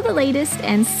follow the latest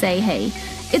and say hey.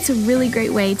 It's a really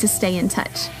great way to stay in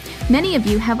touch. Many of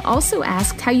you have also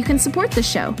asked how you can support the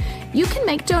show. You can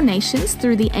make donations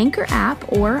through the Anchor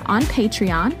app or on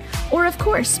Patreon, or of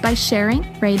course by sharing,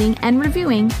 rating, and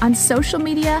reviewing on social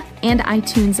media and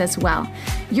iTunes as well.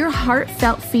 Your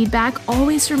heartfelt feedback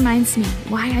always reminds me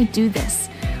why I do this.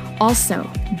 Also,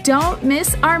 don't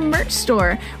miss our merch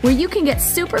store, where you can get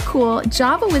super cool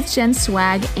Java with Jen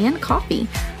swag and coffee.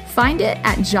 Find it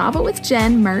at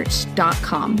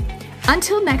javawithjenmerch.com.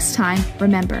 Until next time,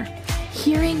 remember,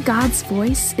 hearing God's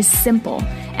voice is simple,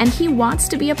 and He wants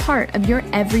to be a part of your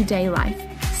everyday life.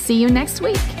 See you next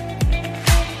week.